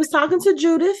him, he was talking to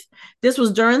Judith. This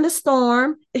was during the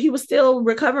storm. He was still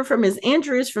recovering from his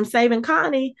injuries from saving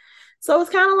Connie. So it's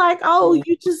kind of like, oh,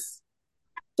 you just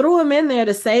threw him in there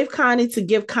to save Connie, to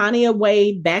give Connie a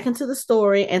way back into the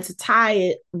story and to tie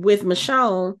it with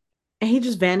Michonne. And he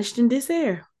just vanished in this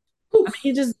air. I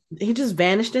mean, he just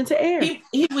vanished into air.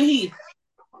 He.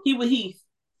 He with Heath.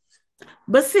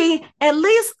 But see, at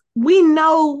least we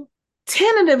know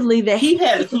tentatively that He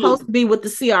had a he's supposed clue. to be with the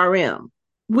CRM.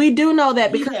 We do know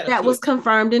that He because had a that clue. was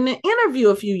confirmed in an interview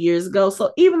a few years ago.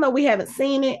 So even though we haven't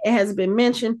seen it, it has been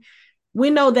mentioned. We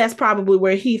know that's probably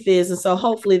where Heath is, and so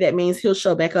hopefully that means he'll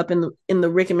show back up in the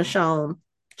Rick and Michonne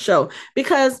show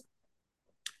because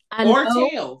I Or know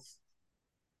Tails.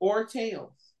 Or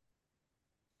Tails.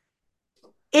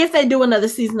 if they do another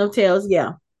season of Tales,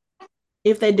 yeah,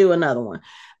 if they do another one.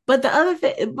 But the other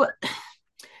thing,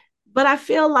 but I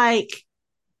feel like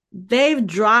they've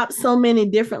dropped so many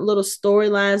different little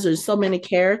storylines or so many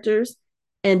characters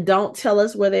and don't tell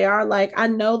us where they are. Like I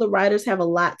know the writers have a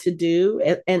lot to do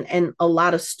and a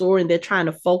lot of story and they're trying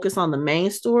to focus on the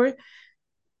main story.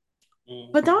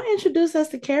 But don't introduce us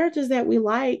to characters that we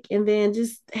like and then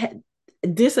just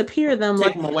disappear them Take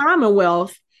like them the away.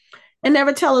 Commonwealth and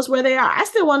never tell us where they are. I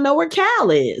still want to know where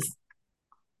Cal is.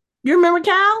 You remember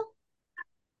Cal?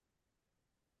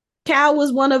 Cal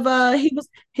was one of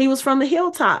he was from the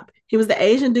hilltop. He was the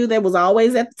Asian dude that was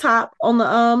always at the top on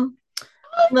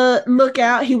the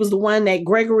lookout. He was the one that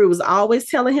Gregory was always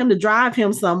telling him to drive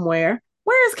him somewhere.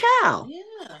 Where's Cal?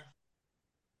 Yeah.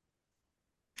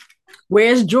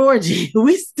 Where's Georgie?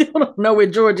 We still don't know where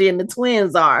Georgie and the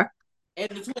twins are. And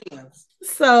the twins.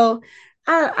 So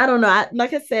I don't know.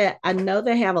 Like I said, I know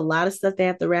they have a lot of stuff they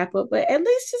have to wrap up, but at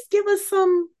least just give us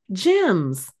some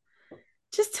gems.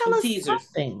 Just tell Some us teasers.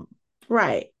 something.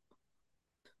 Right.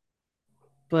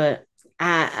 But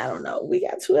I don't know. We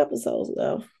got 2 episodes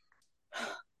left.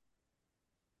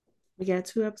 We got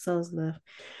 2 episodes left.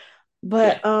 Yeah,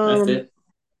 But that's it.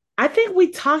 I think we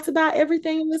talked about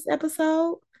everything in this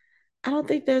episode. I don't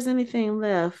think there's anything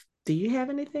left. Do you have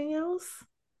anything else?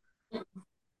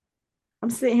 I'm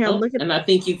sitting here Nope. looking. And I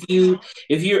think if you're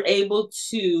able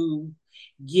to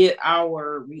get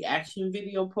our reaction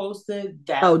video posted,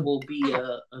 that Oh, will be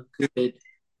a good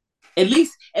at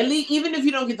least even if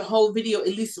you don't get the whole video, at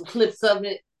least some clips of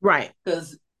it. right.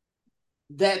 Because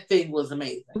that thing was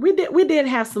amazing. We did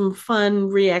have some fun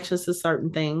reactions to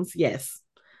certain things. Yes.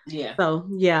 Yeah. So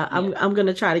yeah, Yeah. I'm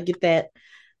gonna try to get that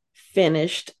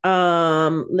finished.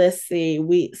 Let's see.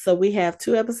 We have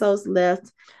 2 episodes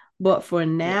left, but for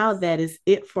now, Yes. that is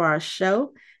it for our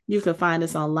show. You can find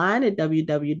us online at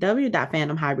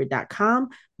www.fandomhybrid.com.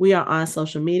 We are on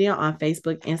social media on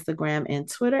Facebook, Instagram, and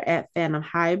Twitter at Phantom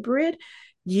Hybrid.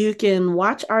 You can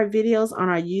watch our videos on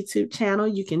our YouTube channel.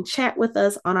 You can chat with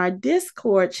us on our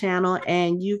Discord channel,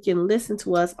 and you can listen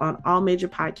to us on all major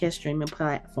podcast streaming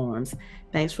platforms.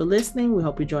 Thanks for listening. We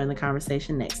hope you join the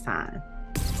conversation next time.